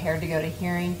district's prepared to go to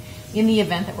hearing. In the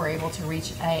event that we're able to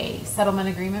reach a settlement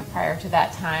agreement prior to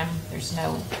that time, there's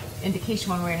no indication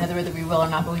one way or another whether we will or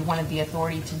not, but we wanted the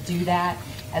authority to do that,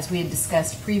 as we had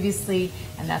discussed previously,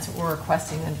 and that's what we're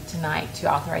requesting tonight, to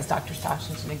authorize Dr.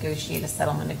 Stockton to negotiate a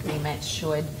settlement agreement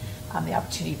should the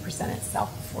opportunity present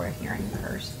itself before a hearing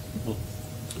occurs.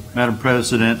 Madam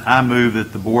President, I move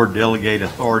that the board delegate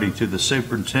authority to the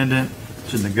superintendent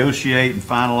to negotiate and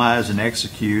finalize and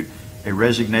execute a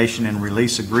resignation and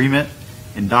release agreement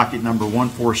in docket number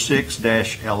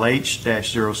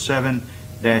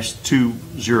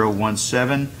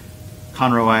 146-LH-07-2017,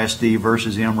 Conroe ISD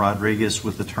versus M. Rodriguez,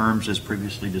 with the terms as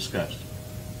previously discussed.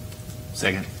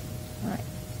 Second. All right.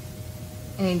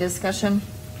 Any discussion?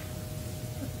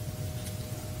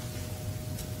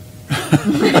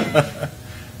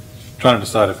 Trying to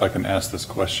decide if I can ask this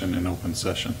question in open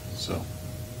session, so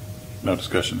no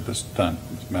discussion at this time,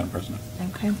 Madam President.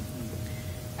 Okay.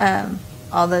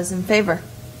 All those in favor?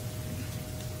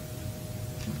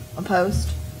 Opposed?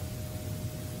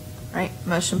 All right,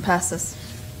 motion passes.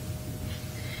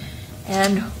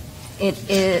 And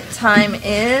time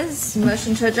is,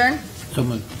 motion to adjourn? So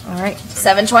moved. All right,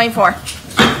 7:24.